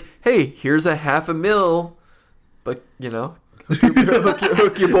 it'd be like, hey, here's a $500,000, but you know,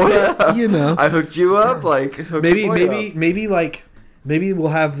 hook your boy up. You know, I hooked you up. Like, maybe we'll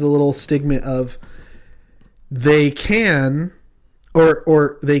have the little stigma of they can,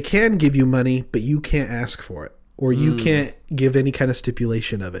 or they can give you money, but you can't ask for it. Or you can't give any kind of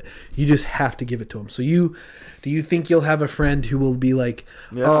stipulation of it. You just have to give it to them. So do you think you'll have a friend who will be like,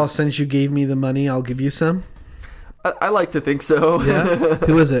 oh, since you gave me the money, I'll give you some? I like to think so. Yeah?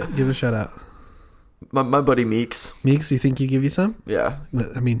 Who is it? Give a shout out. My buddy Meeks. Meeks, you think he give you some? Yeah.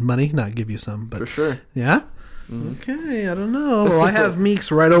 I mean, money, not give you some. But for sure. Yeah? Mm-hmm. Okay, I don't know. Well, I have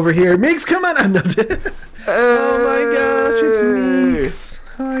Meeks right over here. Meeks, come on. Oh my gosh, it's Meeks.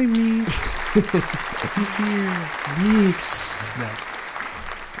 Hi, Meeks. He's here. Meeks. No.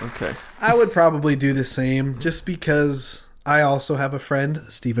 Okay. I would probably do the same just because I also have a friend,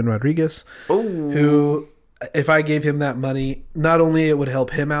 Steven Rodriguez, who, if I gave him that money, not only it would help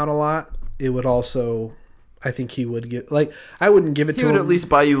him out a lot, it would also, I think he would get, like, I wouldn't give it to him. He would at least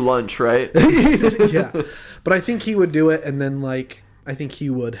buy you lunch, right? Yeah. But I think he would do it, and then, like, I think he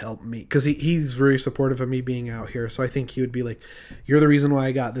would help me because he's very supportive of me being out here. So I think he would be like, "You're the reason why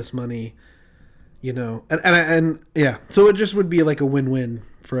I got this money," you know. And yeah, so it just would be like a win-win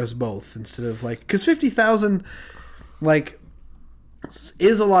for us both instead of like, because 50,000, like,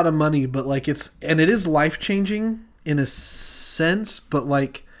 is a lot of money, but like it is life-changing in a sense. But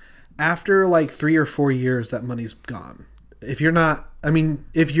like after like 3 or 4 years, that money's gone. If you're not, I mean,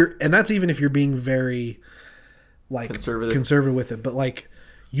 and that's even if you're being very like conservative with it, but like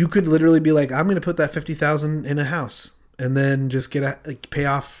you could literally be like, I'm going to put that 50,000 in a house and then just pay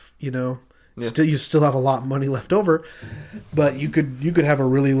off, you know, you still have a lot of money left over, but you could have a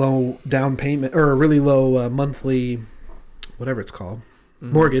really low down payment or a really low monthly, whatever it's called,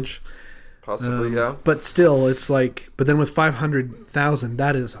 mortgage. Possibly, yeah. But still, it's like, but then with 500,000,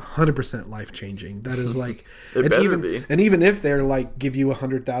 that is 100% life changing. That is like, it better be. And even if they're like give you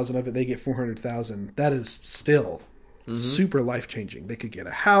 100,000 of it, they get 400,000. That is still super life changing. They could get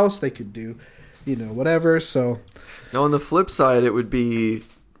a house. They could do, you know, whatever. So now on the flip side, it would be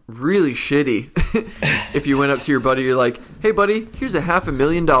really shitty if you went up to your buddy. You're like, "Hey, buddy, here's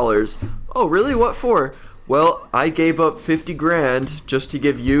 $500,000. Oh, really? What for?" Well, I gave up $50,000 just to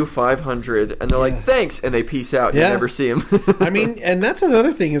give you $500, and they're like, "Thanks," and they peace out. You never see them. I mean, and that's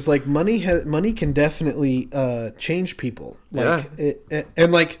another thing is like money can definitely change people. Like,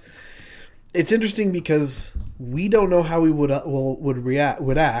 and like it's interesting because we don't know how we would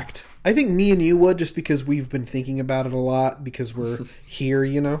act. I think me and you would, just because we've been thinking about it a lot because we're here,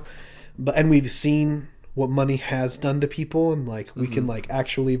 you know, and we've seen what money has done to people, and like we can like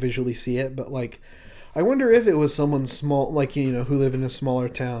actually visually see it, but like. I wonder if it was someone small, like, you know, who lived in a smaller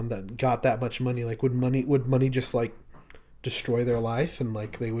town that got that much money. Like, would money just like destroy their life and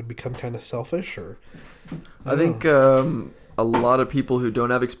like they would become kind of selfish? Or I think a lot of people who don't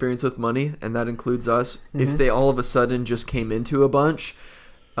have experience with money, and that includes us, if they all of a sudden just came into a bunch,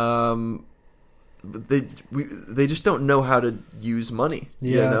 they just don't know how to use money.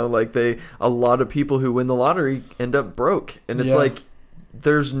 Yeah. You know, like a lot of people who win the lottery end up broke, and it's like.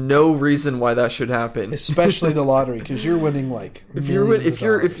 There's no reason why that should happen, especially the lottery, because you're winning like if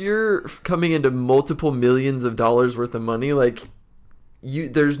you're coming into multiple millions of dollars worth of money, like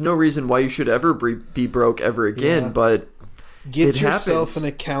there's no reason why you should ever be broke ever again. But get yourself an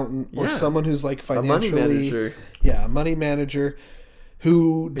accountant or someone who's like financially a money manager. A money manager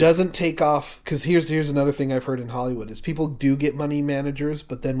who doesn't take off. Because here's another thing I've heard in Hollywood is people do get money managers,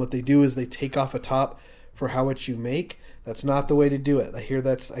 but then what they do is they take off a top for how much you make. That's not the way to do it. I hear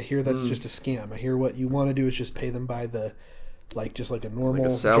that's just a scam. I hear what you want to do is just pay them by the, like, just like a normal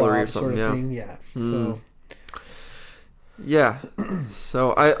like a salary job or something, sort of thing. Yeah. So. Yeah.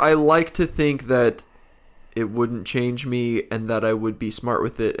 So I like to think that it wouldn't change me, and that I would be smart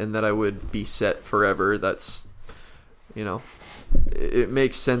with it, and that I would be set forever. That's, you know, it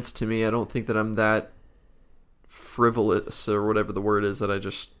makes sense to me. I don't think that I'm that frivolous or whatever the word is that I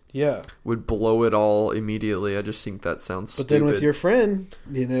just would blow it all immediately. I just think that sounds But stupid. then with your friend,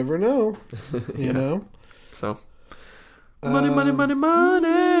 you never know. You know? So money.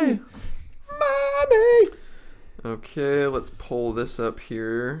 Money. Okay, let's pull this up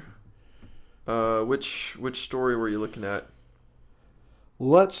here. Which story were you looking at?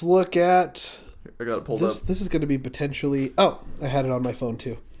 Let's look at... I got it pulled up. This is going to be potentially... Oh, I had it on my phone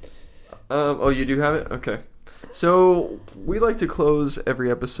too. Oh, you do have it? Okay. So, we like to close every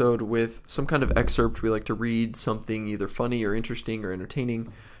episode with some kind of excerpt. We like to read something either funny or interesting or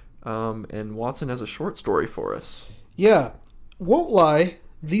entertaining. And Watson has a short story for us. Yeah. Won't lie.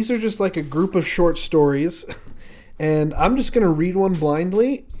 These are just like a group of short stories. And I'm just going to read one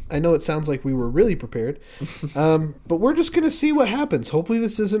blindly. I know it sounds like we were really prepared. But we're just going to see what happens. Hopefully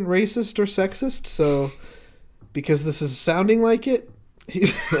this isn't racist or sexist. So, because this is sounding like it.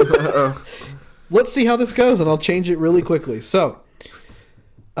 Let's see how this goes, and I'll change it really quickly. So,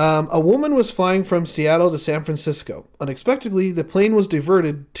 a woman was flying from Seattle to San Francisco. Unexpectedly, the plane was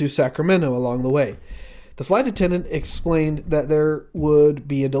diverted to Sacramento along the way. The flight attendant explained that there would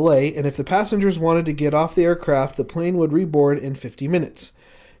be a delay, and if the passengers wanted to get off the aircraft, the plane would reboard in 50 minutes.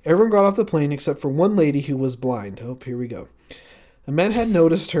 Everyone got off the plane except for one lady who was blind. Oh, here we go. A man had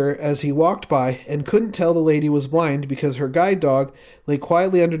noticed her as he walked by and couldn't tell the lady was blind because her guide dog lay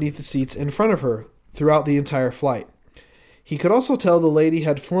quietly underneath the seats in front of her throughout the entire flight. He could also tell the lady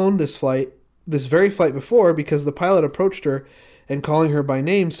had flown this very flight before because the pilot approached her and calling her by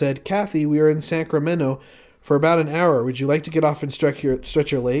name said, "Kathy, we are in Sacramento for about an hour. Would you like to get off and stretch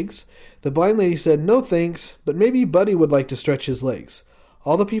your legs?" The blind lady said, "No thanks, but maybe Buddy would like to stretch his legs."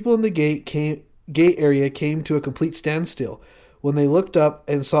 All the people in the gate area came to a complete standstill when they looked up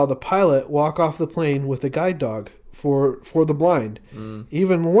and saw the pilot walk off the plane with a guide dog for the blind.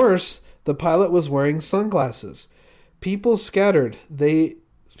 Even worse, the pilot was wearing sunglasses. People scattered. They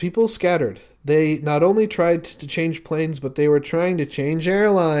not only tried to change planes, but they were trying to change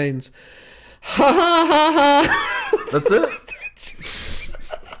airlines. Ha ha ha ha! That's it?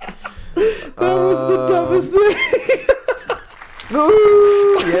 That was the dumbest thing.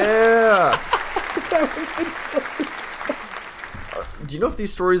 Ooh, yeah! That was the dumbest. Do you know if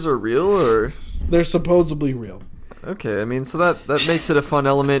these stories are real or... They're supposedly real. Okay, I mean, so that makes it a fun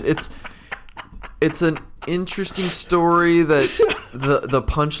element. It's an interesting story that the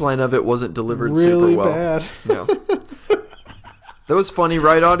punchline of it wasn't delivered really super well. Bad. Yeah. That was funny,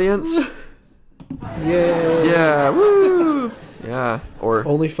 right, audience? Yeah. Yeah, woo! Yeah, or...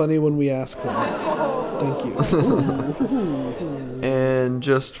 Only funny when we ask them. Thank you. And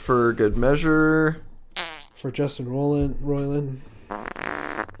just for good measure... For Justin Roiland.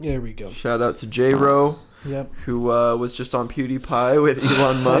 There we go. Shout out to J-Ro. Yep. Who was just on PewDiePie with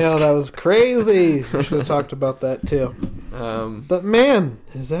Elon Musk. Yeah, that was crazy. We should have talked about that too. But man,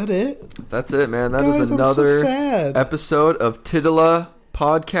 is that it? That's it, man. That Guys, is another I'm so sad. episode of Titilla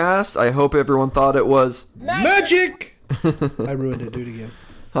Podcast. I hope everyone thought it was magic. I ruined it. Do it again.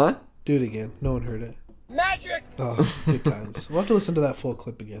 Huh? Do it again. No one heard it. Magic! Oh, good times. We'll have to listen to that full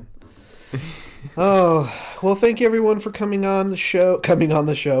clip again. Oh, well, thank you everyone for coming on the show.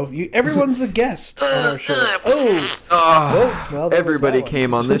 Everyone's the guest on our show. Well, everybody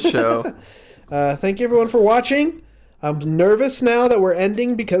came on this show. Thank you everyone for watching. I'm nervous now that we're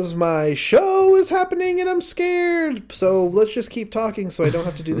ending because my show is happening and I'm scared. So let's just keep talking so I don't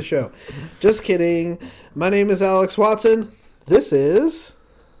have to do the show. Just kidding. My name is Alex Watson. This is...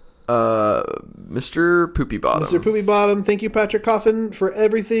 Mr. Poopy Bottom. Mr. Poopy Bottom. Thank you, Patrick Coffin, for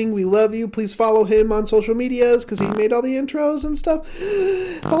everything. We love you. Please follow him on social medias because he made all the intros and stuff.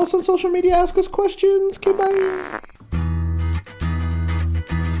 Follow us on social media. Ask us questions. Okay, bye.